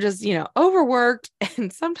people that are just, overworked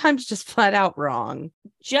and sometimes just flat out wrong.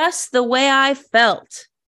 Just the way I felt,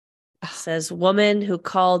 says woman who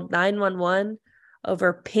called 911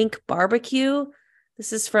 over pink barbecue.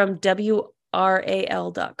 This is from WRAL.com.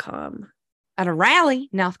 At a rally,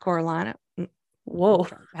 North Carolina. Whoa.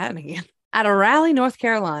 That again. At a rally, North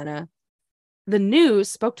Carolina, the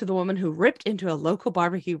news spoke to the woman who ripped into a local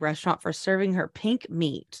barbecue restaurant for serving her pink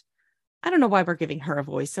meat. I don't know why we're giving her a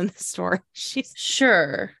voice in this story. She's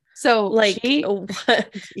sure. So like,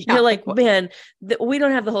 what? Yeah, you're like, man, we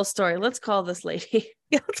don't have the whole story. Let's call this lady.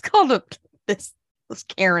 Yeah, let's call this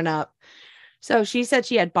Karen up. So she said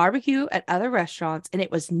she had barbecue at other restaurants and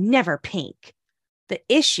it was never pink. The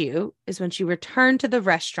issue is when she returned to the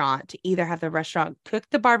restaurant to either have the restaurant cook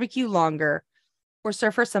the barbecue longer or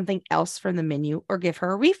serve her something else from the menu or give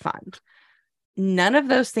her a refund. None of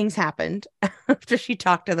those things happened after she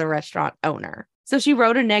talked to the restaurant owner. So she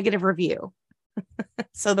wrote a negative review.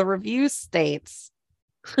 So the review states,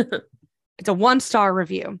 it's a 1-star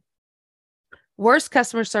review. Worst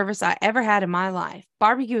customer service I ever had in my life.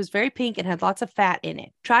 Barbecue was very pink and had lots of fat in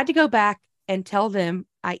it. Tried to go back and tell them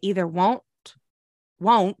I either won't,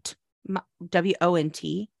 WONT,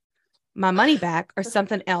 my money back or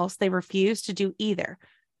something else. They refused to do either.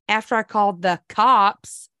 After I called the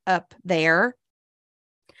cops up there,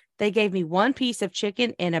 they gave me 1 piece of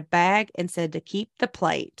chicken in a bag and said to keep the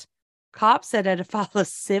plate. Cops said I had to file a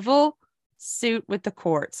civil suit with the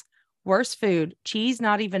courts. Worst food, cheese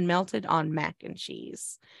not even melted on mac and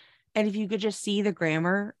cheese. And if you could just see the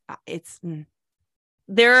grammar, it's...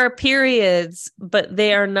 There are periods, but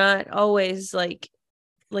they are not always like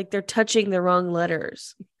they're touching the wrong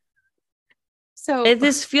letters. So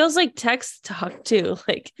this feels like text talk too.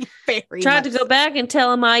 Like tried to go back and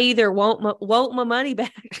tell them I either won't my money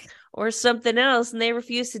back or something else, and they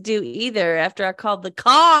refused to do either after I called the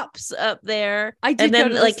cops up there. I did, and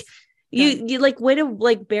then like you like way to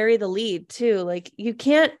like bury the lead too. Like you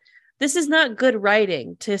can't. This is not good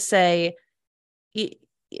writing to say.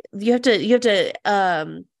 You have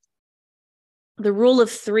to the rule of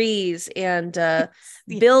threes and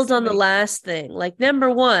build on the last thing. Like number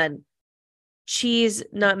 1, cheese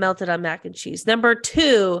not melted on mac and cheese. Number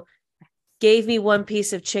 2, gave me 1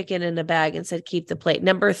 piece of chicken in a bag and said keep the plate.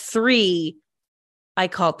 Number 3, I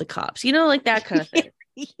called the cops. You know, like that kind of thing.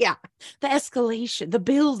 Yeah, the escalation, the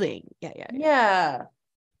building. Yeah.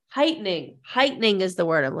 Heightening is the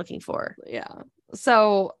word I'm looking for. Yeah.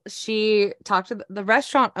 So she talked to the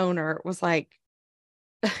restaurant owner, was like,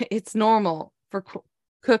 it's normal for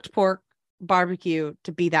cooked pork barbecue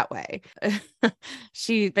to be that way.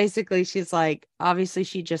 She's like, obviously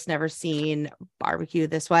she just never seen barbecue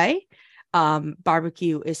this way.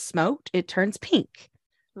 Barbecue is smoked, it turns pink.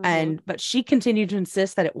 But she continued to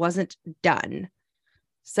insist that it wasn't done.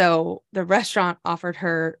 So the restaurant offered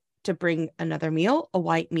her to bring another meal, a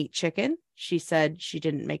white meat chicken. She said she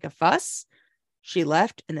didn't make a fuss. She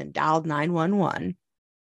left and then dialed 911.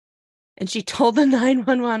 And she told the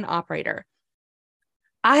 911 operator,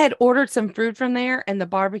 I had ordered some food from there and the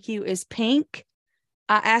barbecue is pink.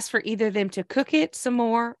 I asked for either them to cook it some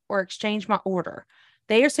more or exchange my order.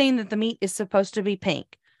 They are saying that the meat is supposed to be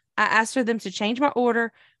pink. I asked for them to change my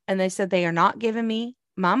order and they said they are not giving me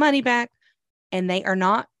my money back and they are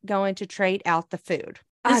not going to trade out the food.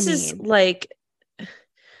 This is like,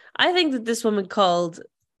 I think that this woman called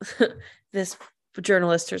this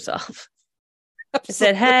journalist herself. Absolutely.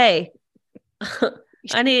 Said, hey,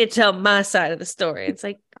 I need to tell my side of the story. It's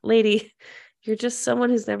like, lady, you're just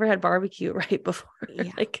someone who's never had barbecue right before.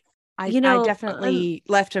 Yeah. Like, I definitely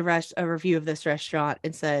left a review of this restaurant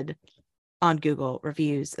and said on Google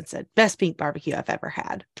reviews and said best pink barbecue I've ever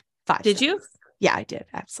had. 5 Did stars. you? Yeah, I did.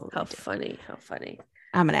 Absolutely. How funny.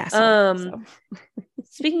 I'm an asshole.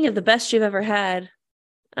 Speaking of the best you've ever had,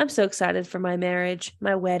 I'm so excited for my marriage,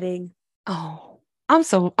 my wedding. Oh, I'm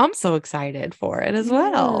so excited for it as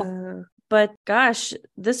well. Yeah. But gosh,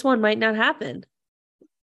 this one might not happen.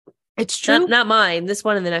 It's true. Not mine. This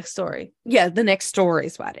one in the next story. Yeah, the next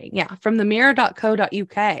story's wedding. Yeah, from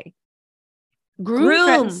themirror.co.uk.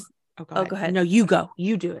 Groom. Go ahead. No, you go.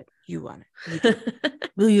 You do it. You want it. You do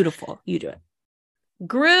it. Beautiful. You do it.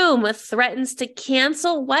 Groom threatens to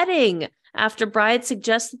cancel wedding after bride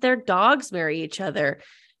suggests that their dogs marry each other.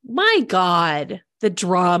 My God, the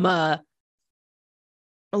drama.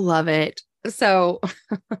 Love it. So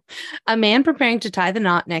a man preparing to tie the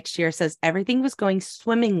knot next year says everything was going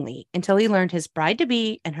swimmingly until he learned his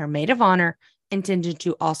bride-to-be and her maid of honor intended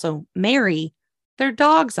to also marry their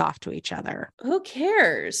dogs off to each other. Who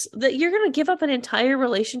cares that you're going to give up an entire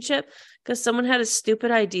relationship because someone had a stupid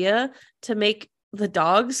idea to make the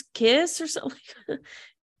dogs kiss or something?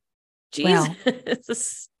 Jesus. Well,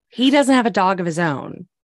 he doesn't have a dog of his own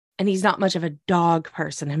and he's not much of a dog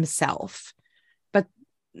person himself.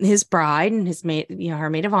 His bride and his maid, her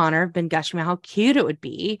maid of honor have been gushing about how cute it would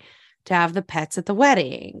be to have the pets at the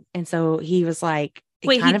wedding. And so he was like,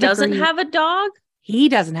 wait, he doesn't have a dog? He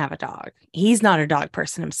doesn't have a dog. He's not a dog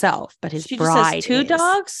person himself, but his bride just has 2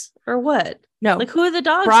 dogs or what? No. Like who are the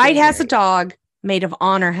dogs? Bride has a dog. Maid of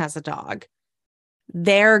honor has a dog.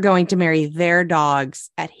 They're going to marry their dogs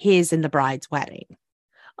at his and the bride's wedding.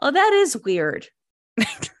 Oh, that is weird.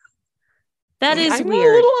 That is I'm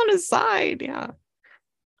weird. A little on his side. Yeah.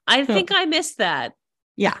 I think I missed that.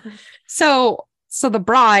 Yeah. So the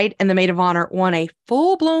bride and the maid of honor won a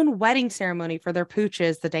full-blown wedding ceremony for their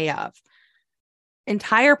pooches the day of.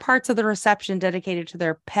 Entire parts of the reception dedicated to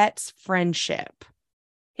their pets' friendship.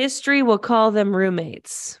 History will call them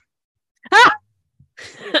roommates.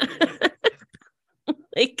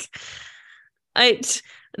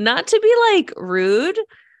 Not to be like rude,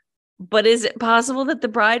 but is it possible that the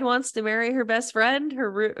bride wants to marry her best friend,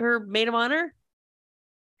 her maid of honor?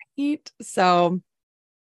 So,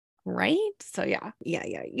 right? So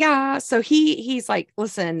yeah. So he's like,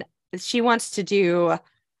 listen, she wants to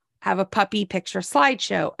have a puppy picture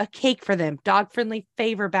slideshow, a cake for them, dog friendly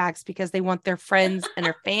favor bags because they want their friends and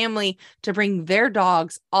their family to bring their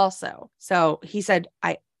dogs also. So he said,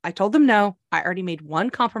 I told them no. I already made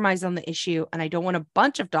one compromise on the issue, and I don't want a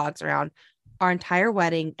bunch of dogs around our entire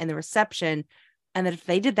wedding and the reception. And that if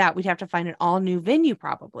they did that, we'd have to find an all new venue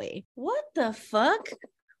probably. What the fuck?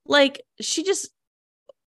 Like,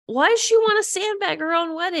 why does she want to sandbag her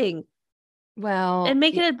own wedding? Well, and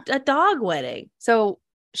make it a dog wedding. So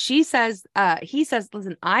he says,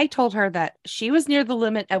 listen, I told her that she was near the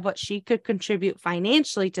limit of what she could contribute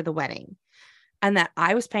financially to the wedding and that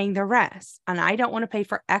I was paying the rest. And I don't want to pay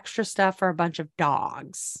for extra stuff for a bunch of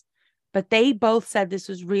dogs. But they both said this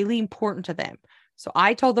was really important to them. So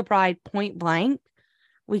I told the bride point blank,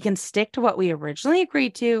 we can stick to what we originally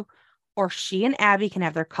agreed to, or she and Abby can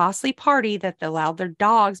have their costly party that they allowed their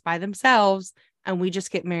dogs by themselves, and we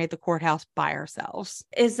just get married at the courthouse by ourselves.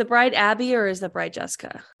 Is the bride Abby or is the bride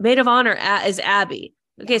Jessica? Maid of honor is Abby.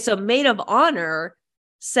 Okay, so maid of honor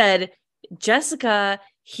said, Jessica,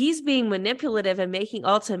 he's being manipulative and making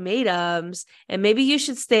ultimatums, and maybe you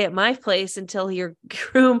should stay at my place until your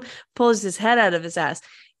groom pulls his head out of his ass.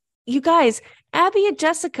 You guys, Abby and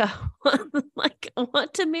Jessica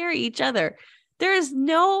want to marry each other. There is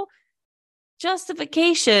no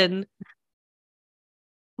justification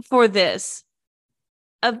for this,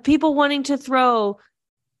 of people wanting to throw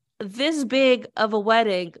this big of a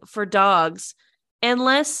wedding for dogs,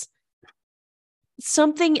 unless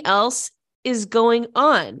something else is going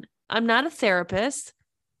on. I'm not a therapist.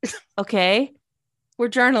 Okay. We're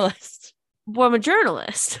journalists. Well, I'm a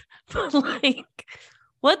journalist. But like,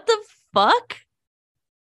 what the fuck?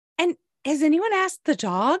 And has anyone asked the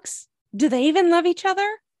dogs? Do they even love each other?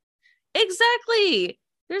 Exactly.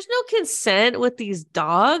 There's no consent with these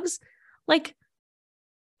dogs. Like,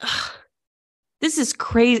 this is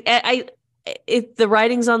crazy. If the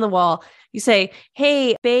writing's on the wall, you say,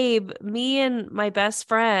 hey, babe, me and my best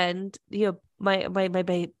friend, my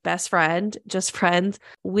best friend, just friends,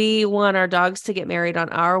 we want our dogs to get married on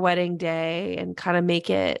our wedding day and kind of make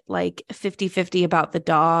it like 50-50 about the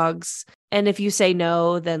dogs. And if you say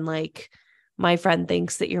no, then like my friend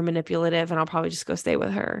thinks that you're manipulative and I'll probably just go stay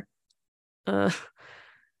with her.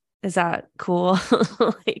 Is that cool?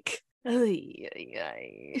 Like, I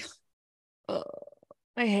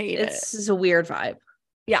hate it. It's just a weird vibe.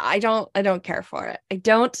 Yeah, I don't care for it. I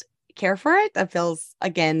don't care for it. That feels,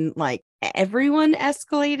 again, like everyone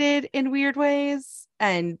escalated in weird ways.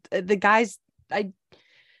 And the guys,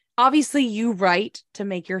 obviously you write to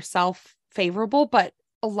make yourself favorable, but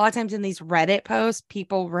a lot of times in these Reddit posts,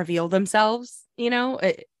 people reveal themselves,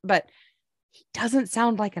 but he doesn't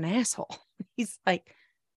sound like an asshole. He's like,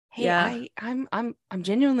 hey, yeah. I'm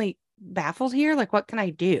genuinely baffled here. Like, what can I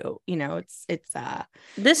do? It's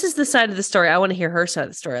this is the side of the story. I want to hear her side of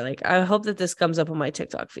the story. Like, I hope that this comes up on my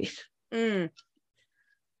TikTok feed.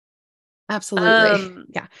 Absolutely.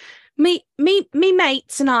 Yeah. Me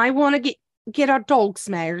mates and I want to get our dogs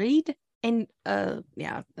married. And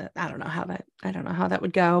yeah, I don't know how that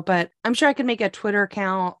would go, but I'm sure I could make a Twitter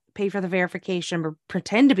account, pay for the verification, or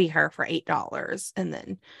pretend to be her for $8 and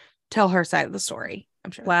then tell her side of the story.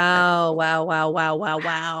 I'm sure. Wow.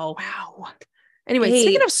 Anyway,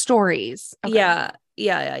 speaking of stories. Okay.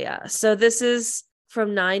 Yeah. So this is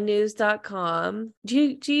from 9news.com. Do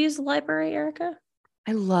you use the library, Erica?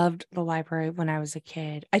 I loved the library when I was a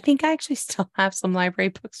kid. I think I actually still have some library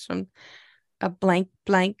books from a blank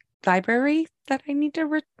library that I need to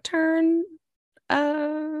return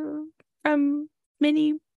from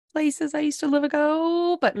many places I used to live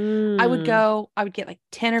ago, but I would get like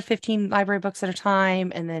 10 or 15 library books at a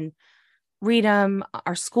time and then read them.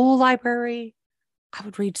 Our school library, I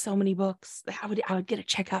would read so many books. I would get to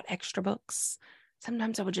check out extra books.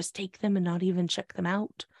 Sometimes I would just take them and not even check them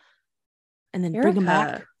out and then bring them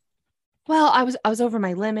back. Well, I was over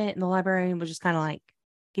my limit and the librarian was just kind of like,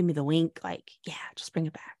 give me the wink. Like, yeah, just bring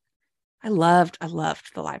it back. I loved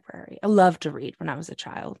the library. I loved to read when I was a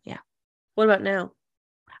child. Yeah. What about now?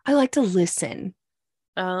 I like to listen.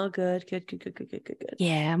 Oh, good.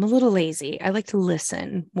 Yeah, I'm a little lazy. I like to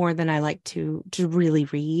listen more than I like to really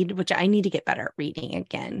read, which I need to get better at reading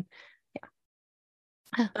again.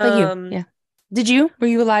 Yeah. But you? Yeah. Did you? Were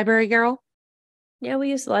you a library girl? Yeah, we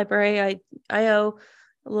used the library. I owe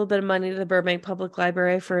a little bit of money to the Burbank Public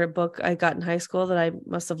Library for a book I got in high school that I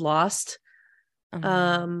must have lost.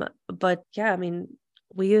 But yeah, I mean,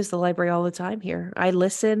 We use the library all the time here. I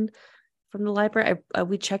listen from the library.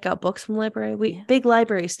 We check out books from the library. Big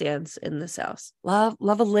library stands in this house. Love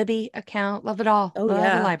a Libby account. Love it all. Oh, love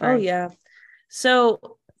yeah. a library. Oh, yeah.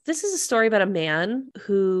 So this is a story about a man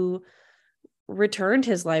who returned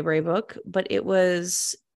his library book, but it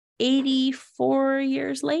was 84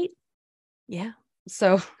 years late. Yeah.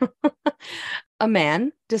 So a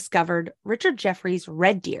man discovered Richard Jeffries'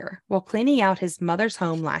 red deer while cleaning out his mother's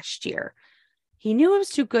home last year. He knew it was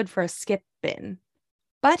too good for a skip bin,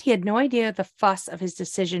 but he had no idea the fuss of his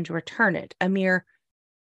decision to return it, a mere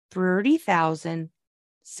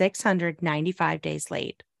 30,695 days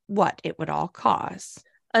late, what it would all cost.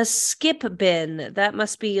 A skip bin, that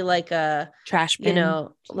must be like a trash bin,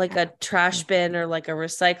 like a trash bin or like a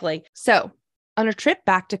recycling. So on a trip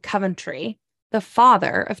back to Coventry, the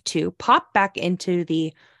father of two popped back into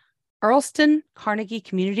the Earlston Carnegie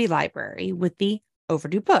Community Library with the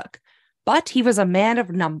overdue book. But he was a man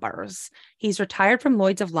of numbers. He's retired from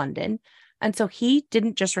Lloyd's of London, and so he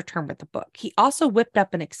didn't just return with the book. He also whipped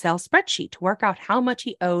up an Excel spreadsheet to work out how much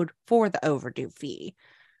he owed for the overdue fee.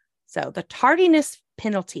 So the tardiness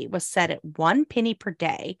penalty was set at 1 penny per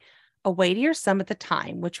day, a weightier sum at the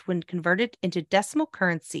time, which when converted into decimal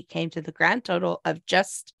currency came to the grand total of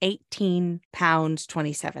just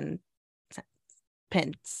 £18.27.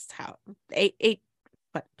 Pence. How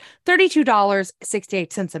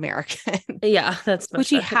 $32.68 American. Yeah, that's which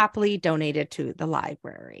he happily donated to the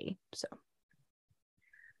library.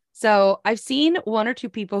 So I've seen one or two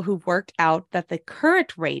people who've worked out that the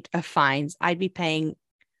current rate of fines I'd be paying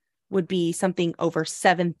would be something over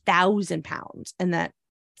 £7,000. And that,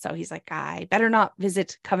 so he's like, I better not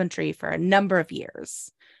visit Coventry for a number of years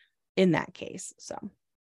in that case. So,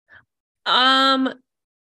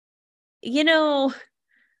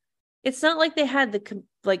 it's not like they had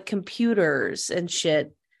the computers and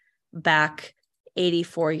shit back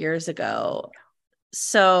 84 years ago.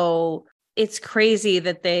 So it's crazy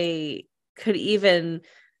that they could even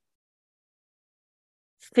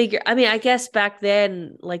figure. I mean, I guess back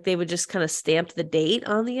then, like they would just kind of stamp the date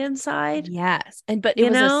on the inside. Yes. But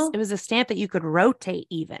it was a stamp that you could rotate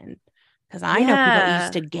even, because I know people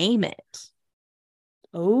used to game it.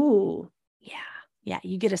 Oh, yeah. Yeah.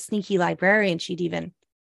 You get a sneaky librarian. She'd even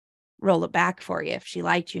roll it back for you if she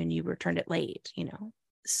liked you and you returned it late,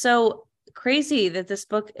 So crazy that this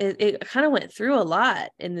book, it kind of went through a lot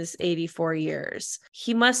in this 84 years.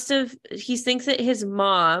 He thinks that his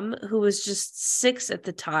mom, who was just 6 at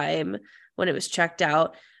the time when it was checked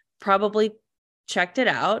out, probably checked it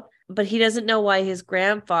out, but he doesn't know why his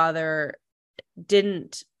grandfather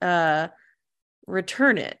didn't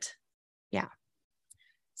return it. Yeah.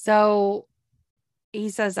 So he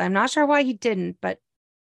says, I'm not sure why he didn't, but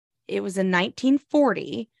it was in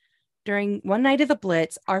 1940. During one night of the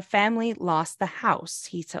Blitz, our family lost the house,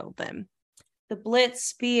 he told them. The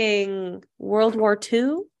Blitz being World War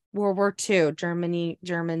II? World War II,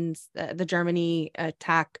 the Germany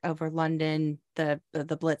attack over London, the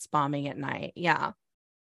Blitz bombing at night. Yeah.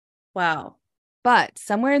 Wow. But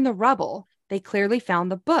somewhere in the rubble, they clearly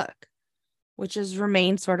found the book, which has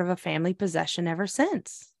remained sort of a family possession ever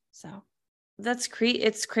since. So that's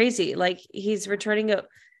it's crazy. Like he's returning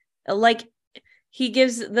he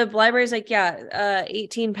gives the library's like, yeah,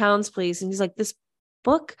 18 pounds, please. And he's like, this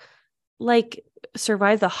book,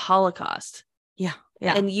 survived the Holocaust. Yeah.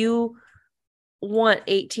 Yeah. And you want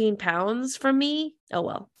 18 pounds from me? Oh,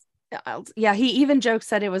 well. Yeah. He even jokes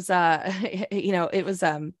that it was, it was,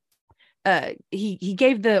 he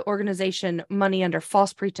gave the organization money under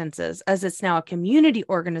false pretenses, as it's now a community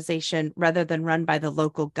organization rather than run by the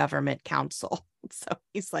local government council. So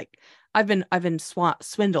he's like, I've been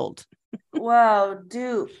swindled. Wow,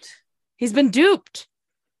 duped. He's been duped.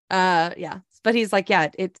 Yeah. But he's like, yeah,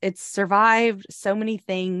 it's survived so many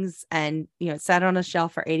things, and it sat on a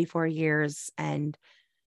shelf for 84 years, and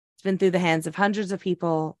it's been through the hands of hundreds of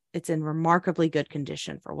people. It's in remarkably good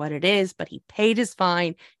condition for what it is, but he paid his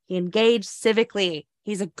fine. He engaged civically.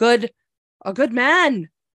 He's a good man.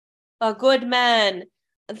 A good man.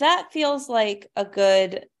 That feels like a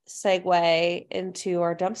good segue into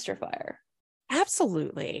our dumpster fire.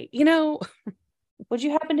 Absolutely. Would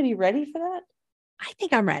you happen to be ready for that? I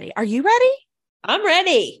think I'm ready. Are you ready? I'm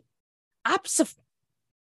ready.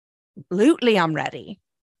 Absolutely, I'm ready.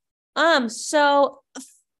 So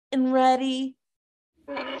ready.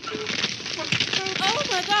 Oh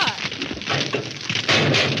my God.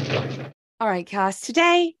 All right, Cass.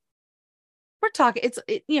 Today we're talking.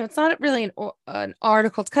 It's not really an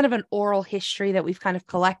article. It's kind of an oral history that we've kind of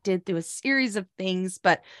collected through a series of things,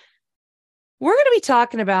 but we're going to be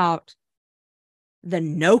talking about the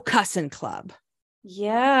No Cussin' Club.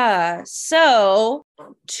 Yeah. So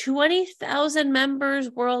 20,000 members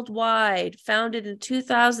worldwide, founded in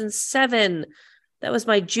 2007. That was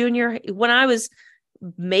my junior, when I was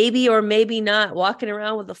maybe or maybe not walking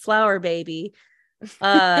around with a flower baby.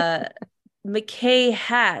 McKay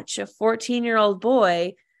Hatch, a 14-year-old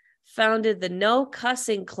boy, founded the No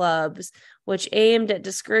Cussing Clubs, which aimed at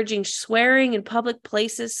discouraging swearing in public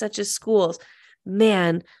places such as schools.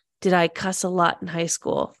 Man, did I cuss a lot in high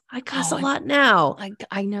school. I cuss a lot now.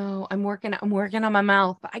 I know. I'm working on my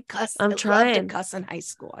mouth, but I trying. Love to cuss in high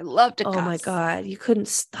school. I love to cuss. Oh my God. You couldn't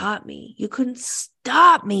stop me. You couldn't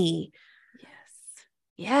stop me.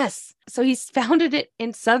 Yes. So he's founded it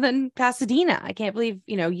in Southern Pasadena. I can't believe,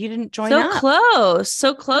 you didn't join so up.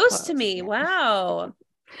 So close to me. Wow.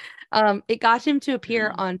 It got him to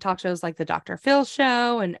appear on talk shows like the Dr. Phil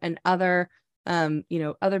show and other,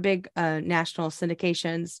 other big national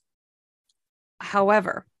syndications.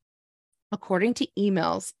 However, according to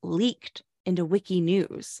emails leaked into Wiki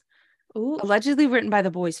News, allegedly written by the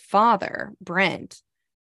boy's father, Brent,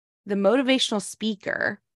 the motivational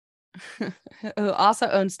speaker, who also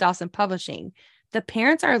owns Dawson Publishing, the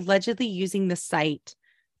parents are allegedly using the site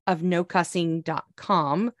of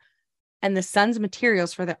nocussing.com and the son's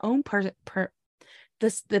materials for their own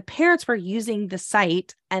the parents were using the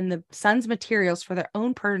site and the son's materials for their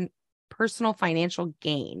own personal financial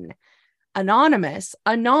gain. Anonymous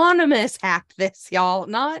hacked this, y'all,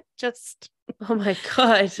 not just oh my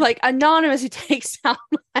God, like Anonymous who takes out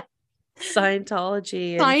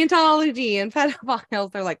Scientology and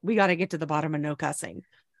pedophiles. They're like, we got to get to the bottom of no cussing.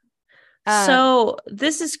 So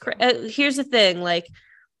this is here's the thing, like,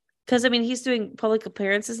 because I mean he's doing public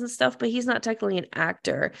appearances and stuff, but he's not technically an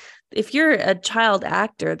actor. If you're a child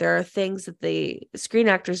actor, there are things that the Screen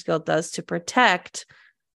Actors Guild does to protect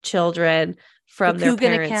children from their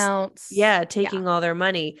parents accounts. Taking all their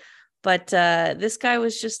money. But this guy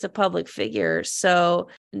was just a public figure. So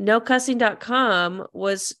nocussing.com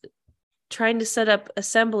was trying to set up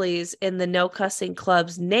assemblies in the No Cussing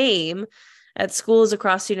Club's name at schools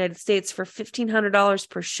across the United States for $1,500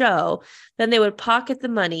 per show. Then they would pocket the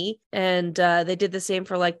money, and they did the same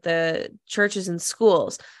for like the churches and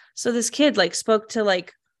schools. So this kid like spoke to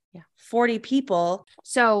like 40 people.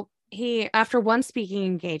 So he, after one speaking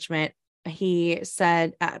engagement, he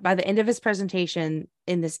said by the end of his presentation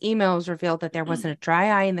in this email, it was revealed that there wasn't a dry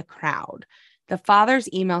eye in the crowd. The father's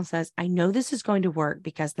email says, I know this is going to work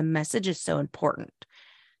because the message is so important.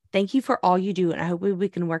 Thank you for all you do. And I hope we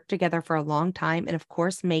can work together for a long time. And of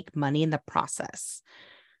course, make money in the process.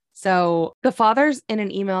 So the father's in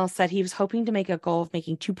an email said he was hoping to make a goal of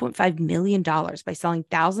making $2.5 million by selling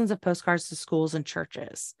thousands of postcards to schools and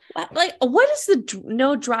churches. Like, what is the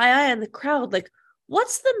no dry eye in the crowd? Like,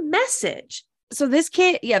 what's the message? So this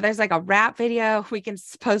kid, there's like a rap video. We can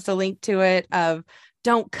post a link to it of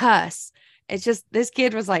don't cuss. It's just, this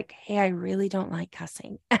kid was like, hey, I really don't like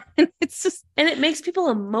cussing. And it's just, and it makes people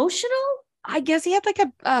emotional. I guess he had like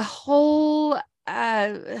a whole,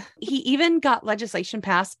 he even got legislation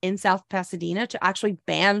passed in South Pasadena to actually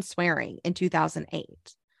ban swearing in 2008.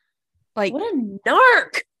 Like, what a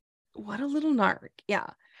narc. What a little narc. Yeah.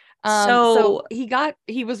 So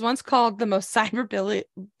he was once called the most cyber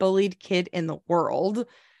bullied kid in the world,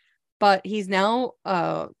 but he's now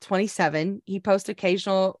 27. He posts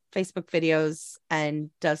occasional Facebook videos and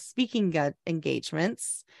does speaking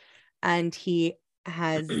engagements. And he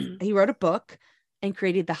wrote a book and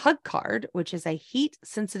created the hug card, which is a heat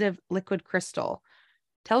sensitive liquid crystal.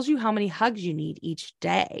 Tells you how many hugs you need each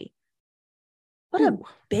day. What a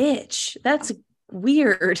bitch. That's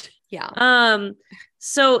weird. Yeah.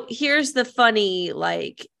 So here's the funny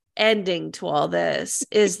like ending to all this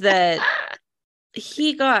is that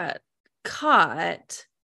he got caught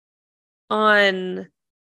on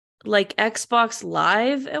like Xbox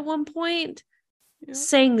Live at one point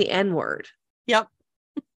saying the N-word. Yep.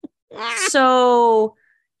 So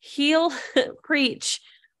he'll preach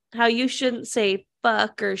how you shouldn't say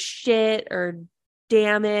fuck or shit or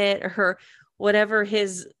damn it or whatever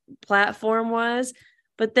his platform was,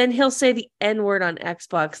 but then he'll say the N-word on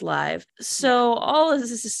Xbox Live. So all of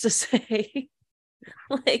this is to say,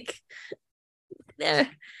 like,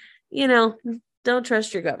 don't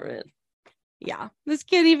trust your government. Yeah. This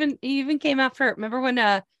kid even came after, remember when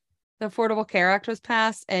the Affordable Care Act was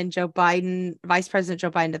passed and Joe Biden, Vice President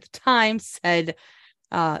Joe Biden at the time said,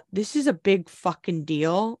 this is a big fucking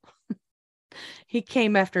deal. He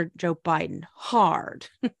came after Joe Biden hard.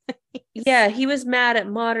 Yeah, he was mad at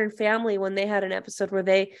Modern Family when they had an episode where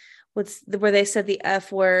they said the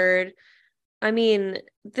F word. I mean,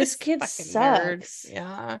 this kid sucks.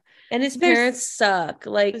 Yeah. And his parents suck.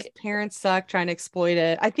 Like, his parents suck trying to exploit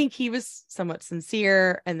it. I think he was somewhat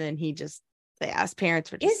sincere, and then his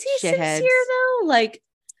parents were just is he shitheads. sincere though? Like,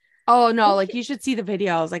 oh no, like you should see the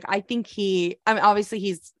videos. Like, I think I mean, obviously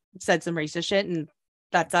he's said some racist shit and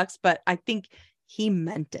that sucks, but I think he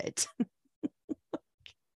meant it.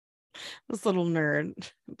 This little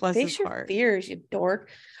nerd. Bless his heart. Fears, you dork.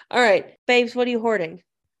 All right, babes, what are you hoarding?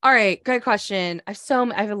 All right, great question. I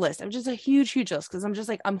have a list. I'm just a huge list because I'm just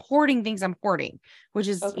like, I'm hoarding things I'm hoarding, which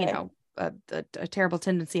is, you know, a terrible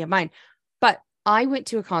tendency of mine. But I went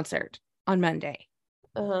to a concert on Monday.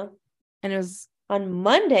 And it was on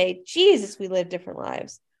Monday. Jesus, we live different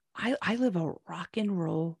lives. I live a rock and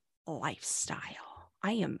roll lifestyle.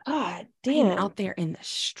 I am God damn. I am out there in the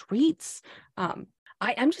streets. I'm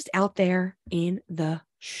just out there in the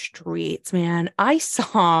streets, man. I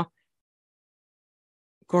saw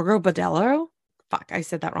Gorgo Badello. Fuck, I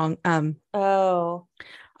said that wrong. I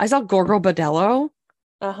saw Gorgo Badello.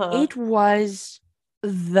 It was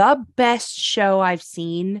the best show I've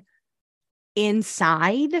seen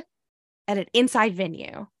inside at an inside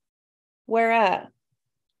venue. Where at?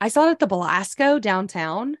 I saw it at the Belasco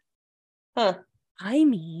downtown. I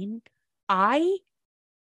mean,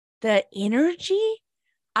 the energy.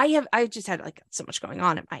 I just had like so much going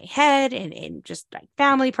on in my head and just like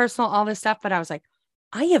family, personal, all this stuff. But I was like,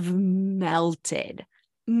 I have melted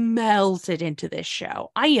into this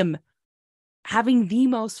show. I am having the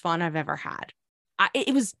most fun I've ever had.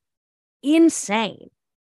 It was insane.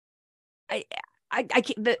 I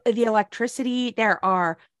can't, the electricity. There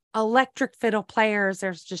are electric fiddle players.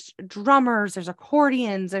 There's just drummers. There's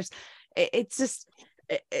accordions. It's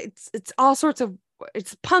all sorts of.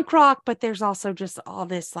 It's punk rock, but there's also just all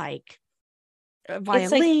this like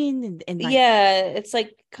violin and like, it's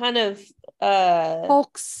like kind of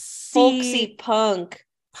folksy punk,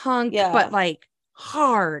 but like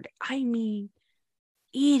hard. I mean,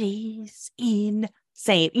 it is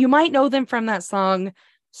insane. You might know them from that song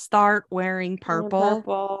 "Start Wearing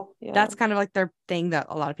Purple." Yeah. That's kind of like their thing that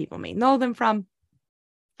a lot of people may know them from.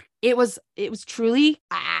 It was truly,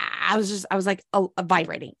 I was like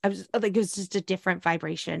vibrating. I was like, it was just a different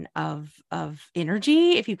vibration of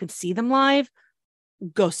energy. If you could see them live,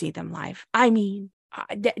 go see them live. I mean,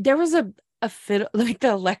 there was a fiddle, like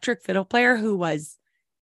the electric fiddle player who was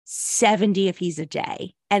 70 if he's a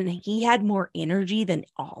day, and he had more energy than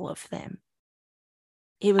all of them.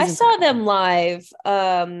 It was. I saw them live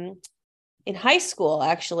in high school,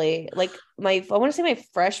 actually. Like I want to say my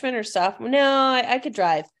freshman or sophomore. No, I could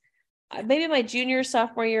drive. Maybe my junior,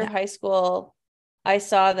 sophomore year of high school, I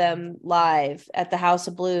saw them live at the House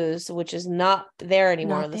of Blues, which is not there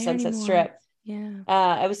anymore on the Sunset Strip. Yeah.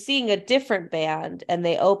 I was seeing a different band and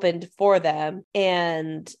they opened for them,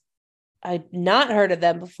 and I'd not heard of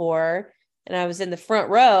them before. And I was in the front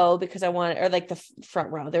row because I wanted, or like the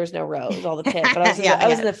front row, there was no row, it was all the pit, but I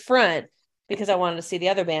was in the front because I wanted to see the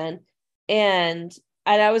other band. And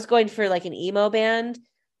I was going for like an emo band.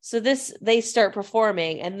 So they start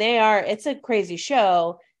performing and it's a crazy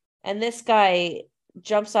show. And this guy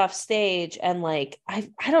jumps off stage and like, I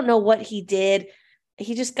don't know what he did.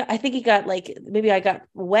 He just got, I think he got like, maybe I got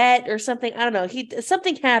wet or something. I don't know.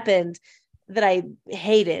 Something happened that I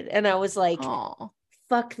hated. And I was like,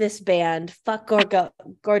 fuck this band. Fuck Gorbel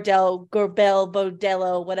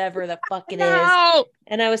Badello, whatever the fuck it is.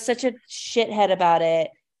 And I was such a shithead about it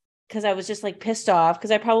because I was just like pissed off because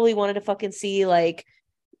I probably wanted to fucking see like,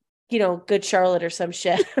 you know, Good Charlotte or some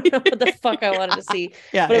shit. I don't know what the fuck I wanted to see.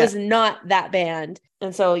 But it was not that band.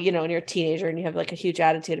 And so, you know, when you're a teenager and you have like a huge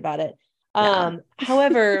attitude about it.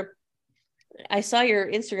 However, I saw your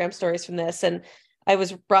Instagram stories from this and I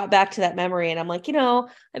was brought back to that memory. And I'm like, you know,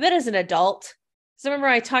 I bet as an adult, because I remember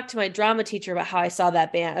I talked to my drama teacher about how I saw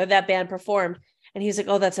that band performed. And he's like,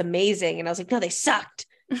 oh, that's amazing. And I was like, no, they sucked.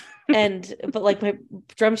 But like my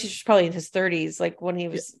drama teacher's probably in his 30s, like when he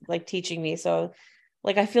was like teaching me. So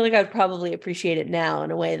like, I feel like I'd probably appreciate it now in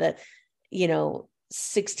a way that, you know,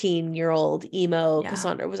 16-year-old emo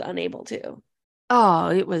Cassandra was unable to. Oh,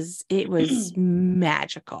 it was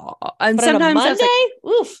magical. And but sometimes on a Monday,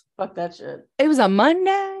 like, oof, fuck that shit. It was a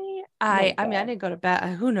Monday. I mean, I didn't go to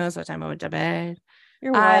bed. Who knows what time I went to bed?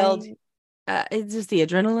 You're wild. It's just the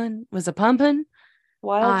adrenaline was a pumping.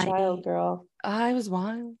 Wild child, girl. I was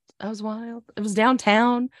wild. It was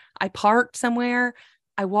downtown. I parked somewhere.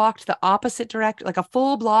 I walked the opposite direction, like a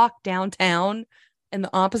full block downtown in the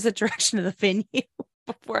opposite direction of the venue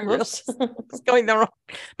before I realized I was going the wrong,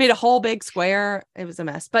 made a whole big square. It was a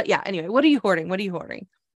mess. But yeah, anyway, what are you hoarding?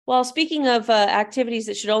 Well, speaking of activities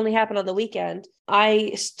that should only happen on the weekend,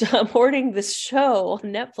 I'm ordering this show on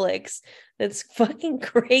Netflix that's fucking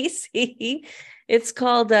crazy. It's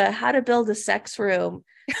called How to Build a Sex Room,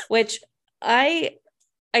 which I'd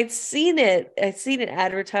seen it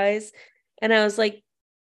advertised, and I was like,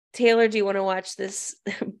 Taylor, do you want to watch this?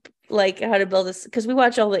 Like how to build this? Because we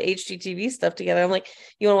watch all the HGTV stuff together. I'm like,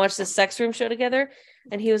 you want to watch this sex room show together?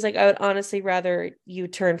 And he was like, I would honestly rather you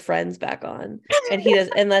turn Friends back on. And he does,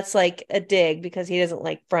 and that's like a dig because he doesn't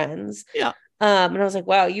like Friends. Yeah. And I was like,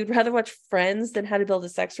 wow, you'd rather watch Friends than How to Build a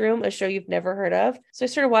Sex Room, a show you've never heard of. So I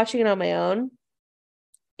started watching it on my own.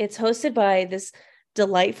 It's hosted by this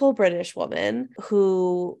delightful British woman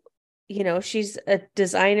who, you know, she's a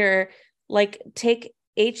designer. Like, take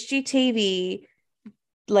HGTV,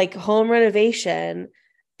 like home renovation,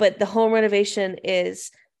 but the home renovation is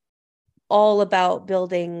all about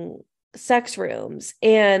building sex rooms.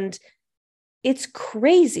 And it's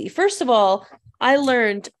crazy. First of all, I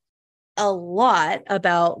learned a lot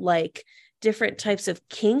about like different types of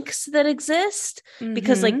kinks that exist,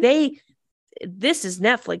 because like this is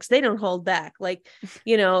Netflix. They don't hold back. Like,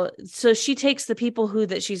 you know, so she takes the people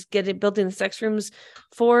that she's building the sex rooms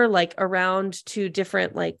for, like, around to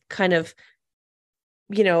different, like, kind of,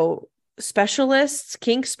 you know,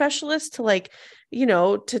 kink specialists to, like, you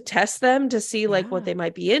know, to test them to see like what they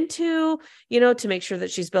might be into, you know, to make sure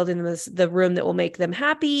that she's building them the room that will make them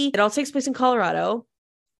happy. It all takes place in Colorado,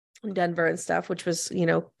 Denver and stuff, which was, you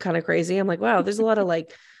know, kind of crazy. I'm like, wow, there's a lot of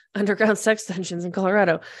like underground sex dungeons in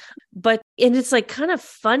Colorado. And it's like kind of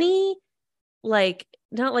funny, like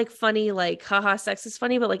not like funny, like haha, sex is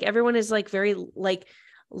funny, but like everyone is like very like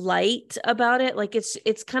light about it. Like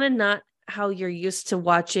it's kind of not how you're used to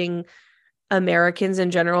watching Americans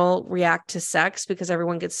in general react to sex, because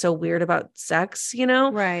everyone gets so weird about sex, you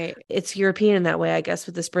know? Right. It's European in that way, I guess,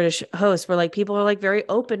 with this British host, where like people are like very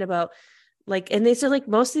open about like, and they said like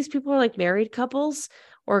most of these people are like married couples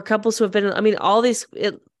or couples who have been, I mean, all these,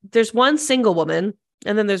 there's one single woman,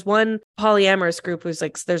 and then there's one polyamorous group who's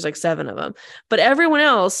like, there's like 7 of them, but everyone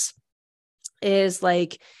else is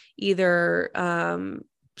like either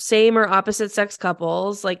same or opposite sex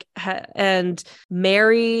couples, like and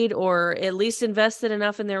married, or at least invested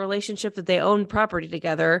enough in their relationship that they own property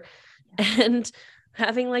together, and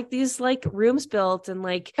having like these like rooms built, and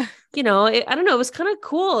like, you know, I don't know, it was kind of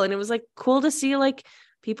cool. And it was like cool to see like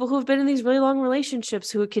people who have been in these really long relationships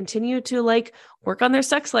who would continue to like work on their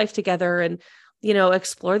sex life together and, you know,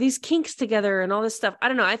 explore these kinks together and all this stuff. I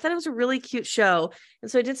don't know. I thought it was a really cute show. And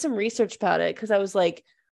so I did some research about it, because I was like,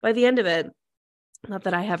 by the end of it, not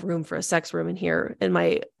that I have room for a sex room in here in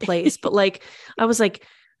my place, but like, I was like,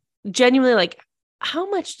 genuinely like, how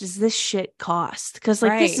much does this shit cost? Because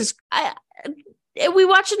like, this is, we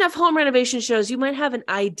watch enough home renovation shows, you might have an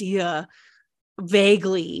idea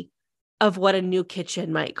vaguely of what a new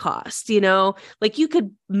kitchen might cost, you know, like you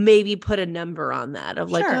could maybe put a number on that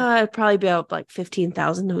of like, it'd probably be about like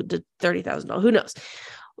 $15,000 to $30,000. Who knows?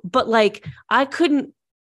 But like, I couldn't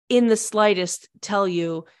in the slightest tell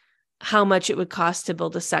you how much it would cost to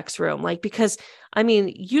build a sex room. Like, because I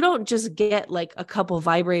mean, you don't just get like a couple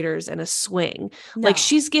vibrators and a swing. No. Like,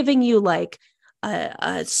 she's giving you like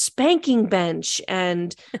a spanking bench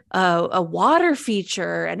and a water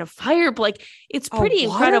feature and a fire. Like, it's pretty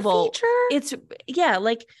incredible. It's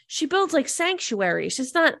like she builds like sanctuaries.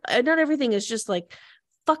 It's not everything is just like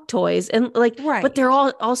fuck toys and like, but there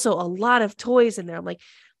are also a lot of toys in there. I'm like,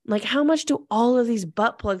 how much do all of these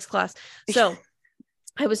butt plugs cost? So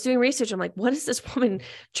I was doing research. I'm like, what does this woman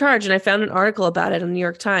charge? And I found an article about it in the New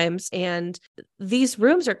York Times. And these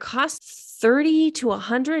rooms are cost $30,000 to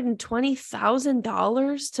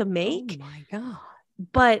 $120,000 to make. Oh my God.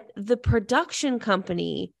 But the production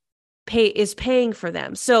company is paying for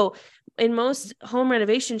them. So in most home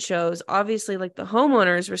renovation shows, obviously like the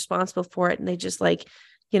homeowner is responsible for it. And they just like,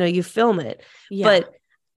 you know, you film it. Yeah. But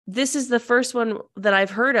this is the first one that I've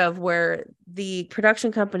heard of where the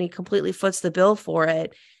production company completely foots the bill for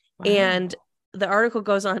it. Wow. And the article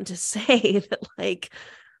goes on to say that, like,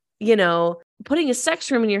 you know, putting a sex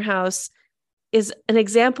room in your house is an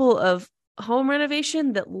example of home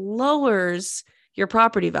renovation that lowers your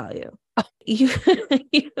property value. You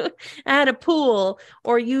add a pool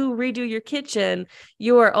or you redo your kitchen,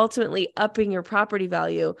 you are ultimately upping your property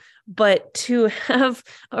value. But to have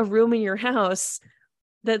a room in your house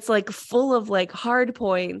that's like full of like hard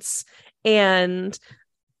points and,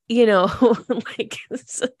 you know, like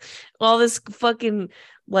all this fucking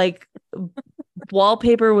like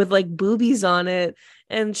wallpaper with like boobies on it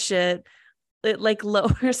and shit, it like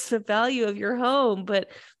lowers the value of your home. But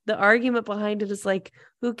the argument behind it is like,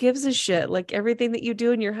 who gives a shit? Like, everything that you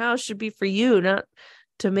do in your house should be for you, not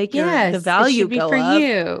to make the Yes, value it should be go for up.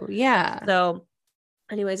 you. Yeah. So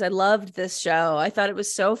anyways, I loved this show. I thought it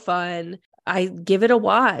was so fun. I give it a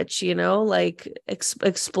watch, like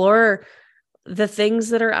explore the things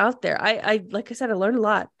that are out there. I like I said, I learned a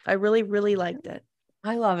lot. I really, really liked it.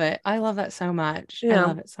 I love it. I love that so much. Yeah. I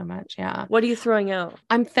love it so much. Yeah. What are you throwing out?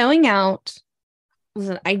 I'm throwing out.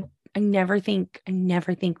 Listen, I never think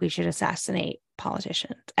we should assassinate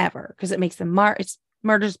politicians ever, because it makes them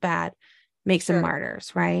murder's bad, makes them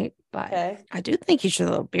martyrs, right? But I do think you should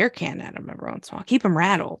throw a beer can at them every once in a while. Keep them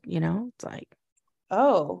rattled, It's like,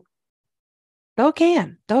 oh, throw a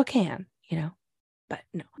can, But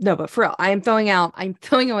no, but for real, I'm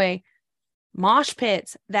throwing away mosh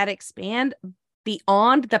pits that expand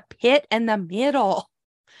beyond the pit and the middle.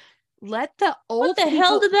 Let the old What the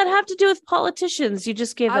hell did that have to do with politicians? You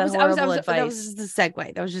just gave horrible advice. That was just a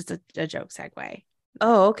segue. That was just a joke segue.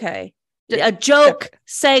 Oh, okay. A joke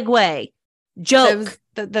segue. Joke.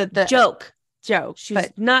 The joke. She's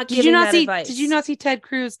but not giving that advice. Did you not see Ted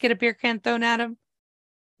Cruz get a beer can thrown at him?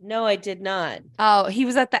 No, I did not. Oh, he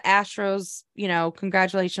was at the Astros,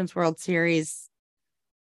 congratulations World Series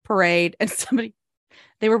parade, and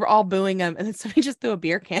they were all booing him, and then somebody just threw a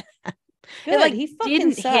beer can at him. It he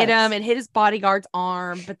didn't hit him, and hit his bodyguard's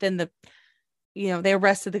arm, but then they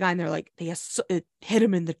arrested the guy, and they're like, it hit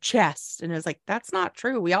him in the chest, and it was like, that's not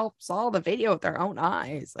true. We all saw the video with our own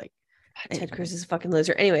eyes. Like, Ted Cruz is a fucking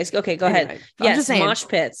loser. Anyways, okay, go ahead. Yes, I'm just saying, mosh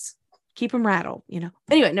pits. Keep them rattled,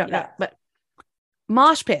 Anyway, no, but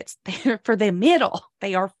mosh pits, they're for the middle.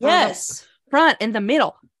 They are for the front and the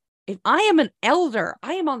middle. If I am an elder,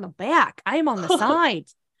 I am on the back. I am on the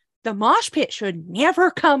sides. The mosh pit should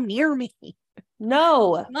never come near me.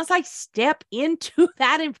 No. Unless I step into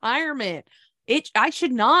that environment. I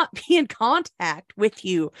should not be in contact with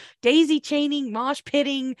you. Daisy chaining, mosh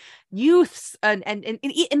pitting, youths, and in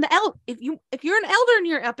the if you're an elder and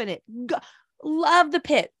you're up in it, love the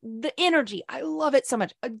pit, the energy. I love it so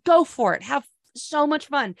much. Go for it. Have so much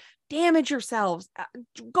fun. Damage yourselves.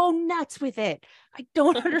 Go nuts with it. I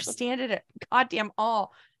don't understand it at goddamn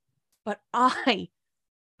all, but I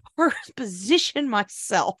position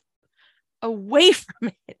myself away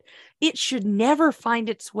from it. It should never find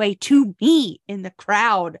its way to me in the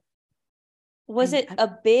crowd. Was it a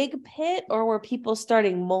big pit, or were people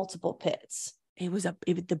starting multiple pits?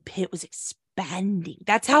 The pit was expanding.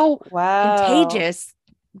 That's how contagious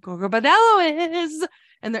Gogol Bordello is,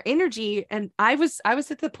 and their energy. And I was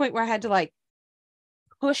at the point where I had to like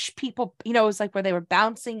push people, it was like where they were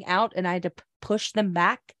bouncing out and I had to push them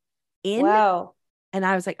back in. Wow. And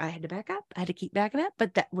I was like, I had to back up. I had to keep backing up.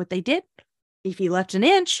 But what they did, if you left an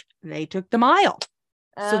inch, they took the mile.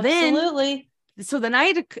 Absolutely. So then I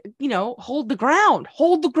had to, hold the ground.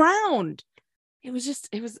 It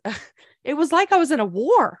was like I was in a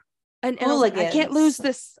war. And I was like, I can't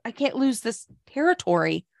lose this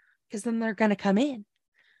territory, because then they're going to come in.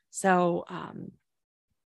 So,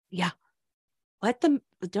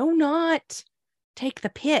 do not take the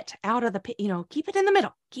pit out of the pit, keep it in the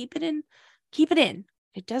middle, keep it in.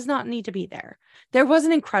 It does not need to be there. There was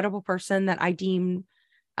an incredible person that I deemed,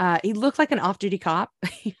 he looked like an off-duty cop.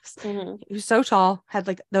 He was so tall, had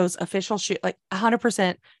like those official shoes, like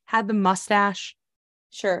 100% had the mustache.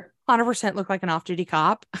 Sure. 100% looked like an off-duty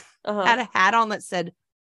cop. Had a hat on that said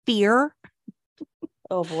fear.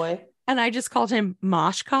 Oh boy. And I just called him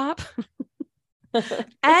Mosh Cop.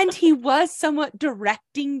 And he was somewhat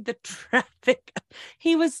directing the traffic.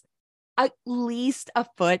 He was at least a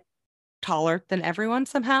foot taller than everyone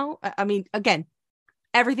somehow. I mean, again,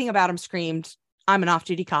 everything about him screamed, I'm an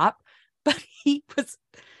off-duty cop. But he was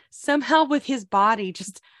somehow with his body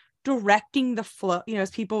just directing the flow.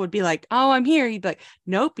 As people would be like, oh, I'm here. He'd be like,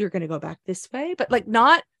 nope, you're going to go back this way. But like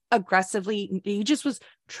not aggressively. He just was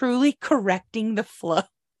truly correcting the flow.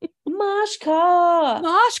 Mosh Cop.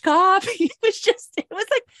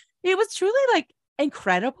 It was truly like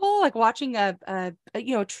incredible, like watching a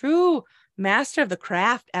true master of the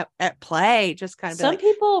craft at play. Just kind of some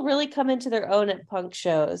people really come into their own at punk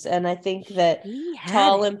shows, and I think that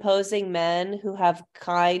tall, imposing men who have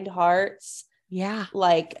kind hearts,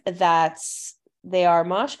 like they are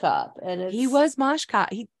Mosh Cop, and he was Mosh Cop.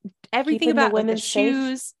 Everything about the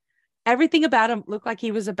shoes. Everything about him looked like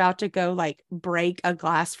he was about to go like break a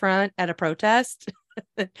glass front at a protest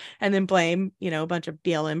and then blame, a bunch of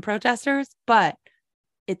BLM protesters. But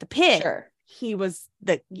at the pit, he was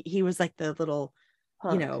like the little,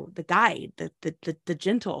 the guide, the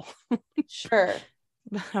gentle. Sure.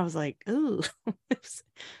 I was like, ooh,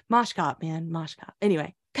 Mosh Cop, man, Mosh Cop.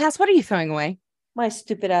 Anyway, Cass, what are you throwing away? My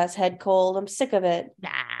stupid ass head cold. I'm sick of it. Nah,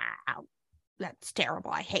 that's terrible.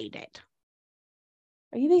 I hate it.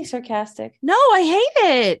 Are you being sarcastic? No, I hate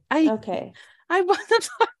it. Okay. I wasn't.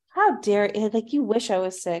 How dare it? Like, you wish I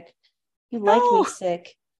was sick. You No. like me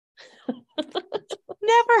sick.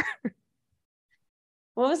 Never.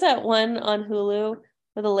 What was that one on Hulu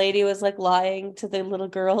where the lady was like lying to the little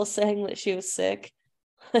girl saying that she was sick?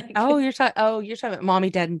 Like, You're talking about Mommy,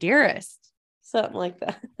 Dad, and Dearest. Something like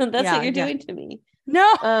that. That's what you're doing to me.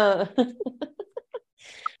 No.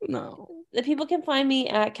 No. The people can find me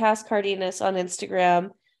at Cass Cardenas on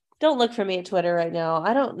Instagram. Don't look for me at Twitter right now.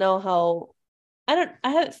 I don't know how. I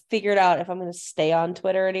haven't figured out if I'm going to stay on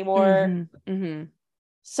Twitter anymore.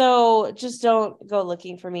 So just don't go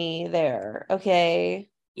looking for me there. Okay.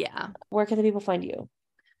 Yeah. Where can the people find you?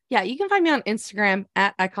 Yeah, you can find me on Instagram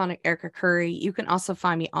at Iconic Erica Curry. You can also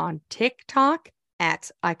find me on TikTok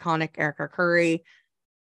at Iconic Erica Curry.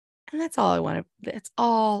 And that's all I want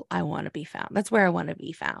to be found. That's where I want to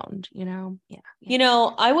be found, you know? Yeah. You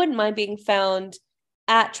know, I wouldn't mind being found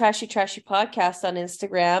at Trashy Podcast on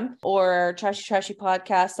Instagram or Trashy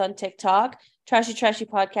Podcast on TikTok,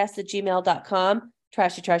 trashypodcast@gmail.com,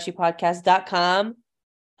 trashypodcast.com,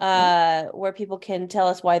 where people can tell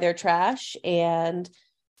us why they're trash and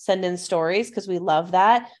send in stories because we love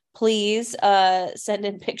that. Please send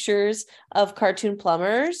in pictures of cartoon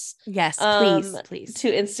plumbers. Yes, please.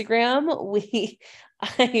 To Instagram.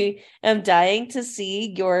 I am dying to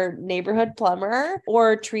see your neighborhood plumber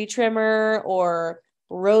or tree trimmer or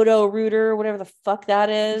roto rooter, whatever the fuck that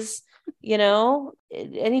is. You know,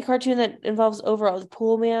 any cartoon that involves overall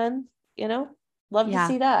pool man, you know, love to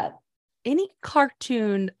see that. Any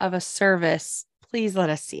cartoon of a service, please let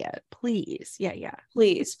us see it. Please. Yeah.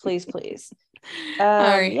 Please. All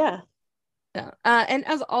right. Yeah. And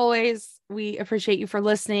as always, we appreciate you for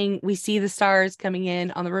listening. We see the stars coming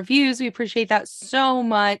in on the reviews. We appreciate that so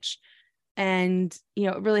much. And, you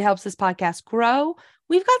know, it really helps this podcast grow.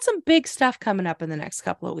 We've got some big stuff coming up in the next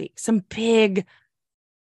couple of weeks. Some big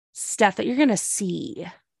stuff that you're going to see.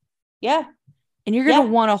 Yeah. And you're going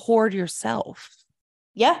to want to hoard yourself.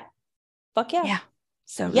 Yeah. Fuck yeah. Yeah.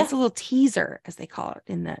 So that's a little teaser, as they call it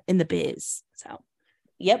in the biz. So,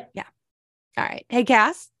 yep. Yeah. All right. Hey,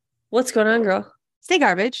 Cass. What's going on, girl? Stay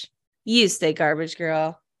garbage. You stay garbage,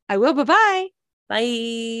 girl. I will. Bye-bye.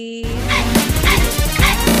 Bye.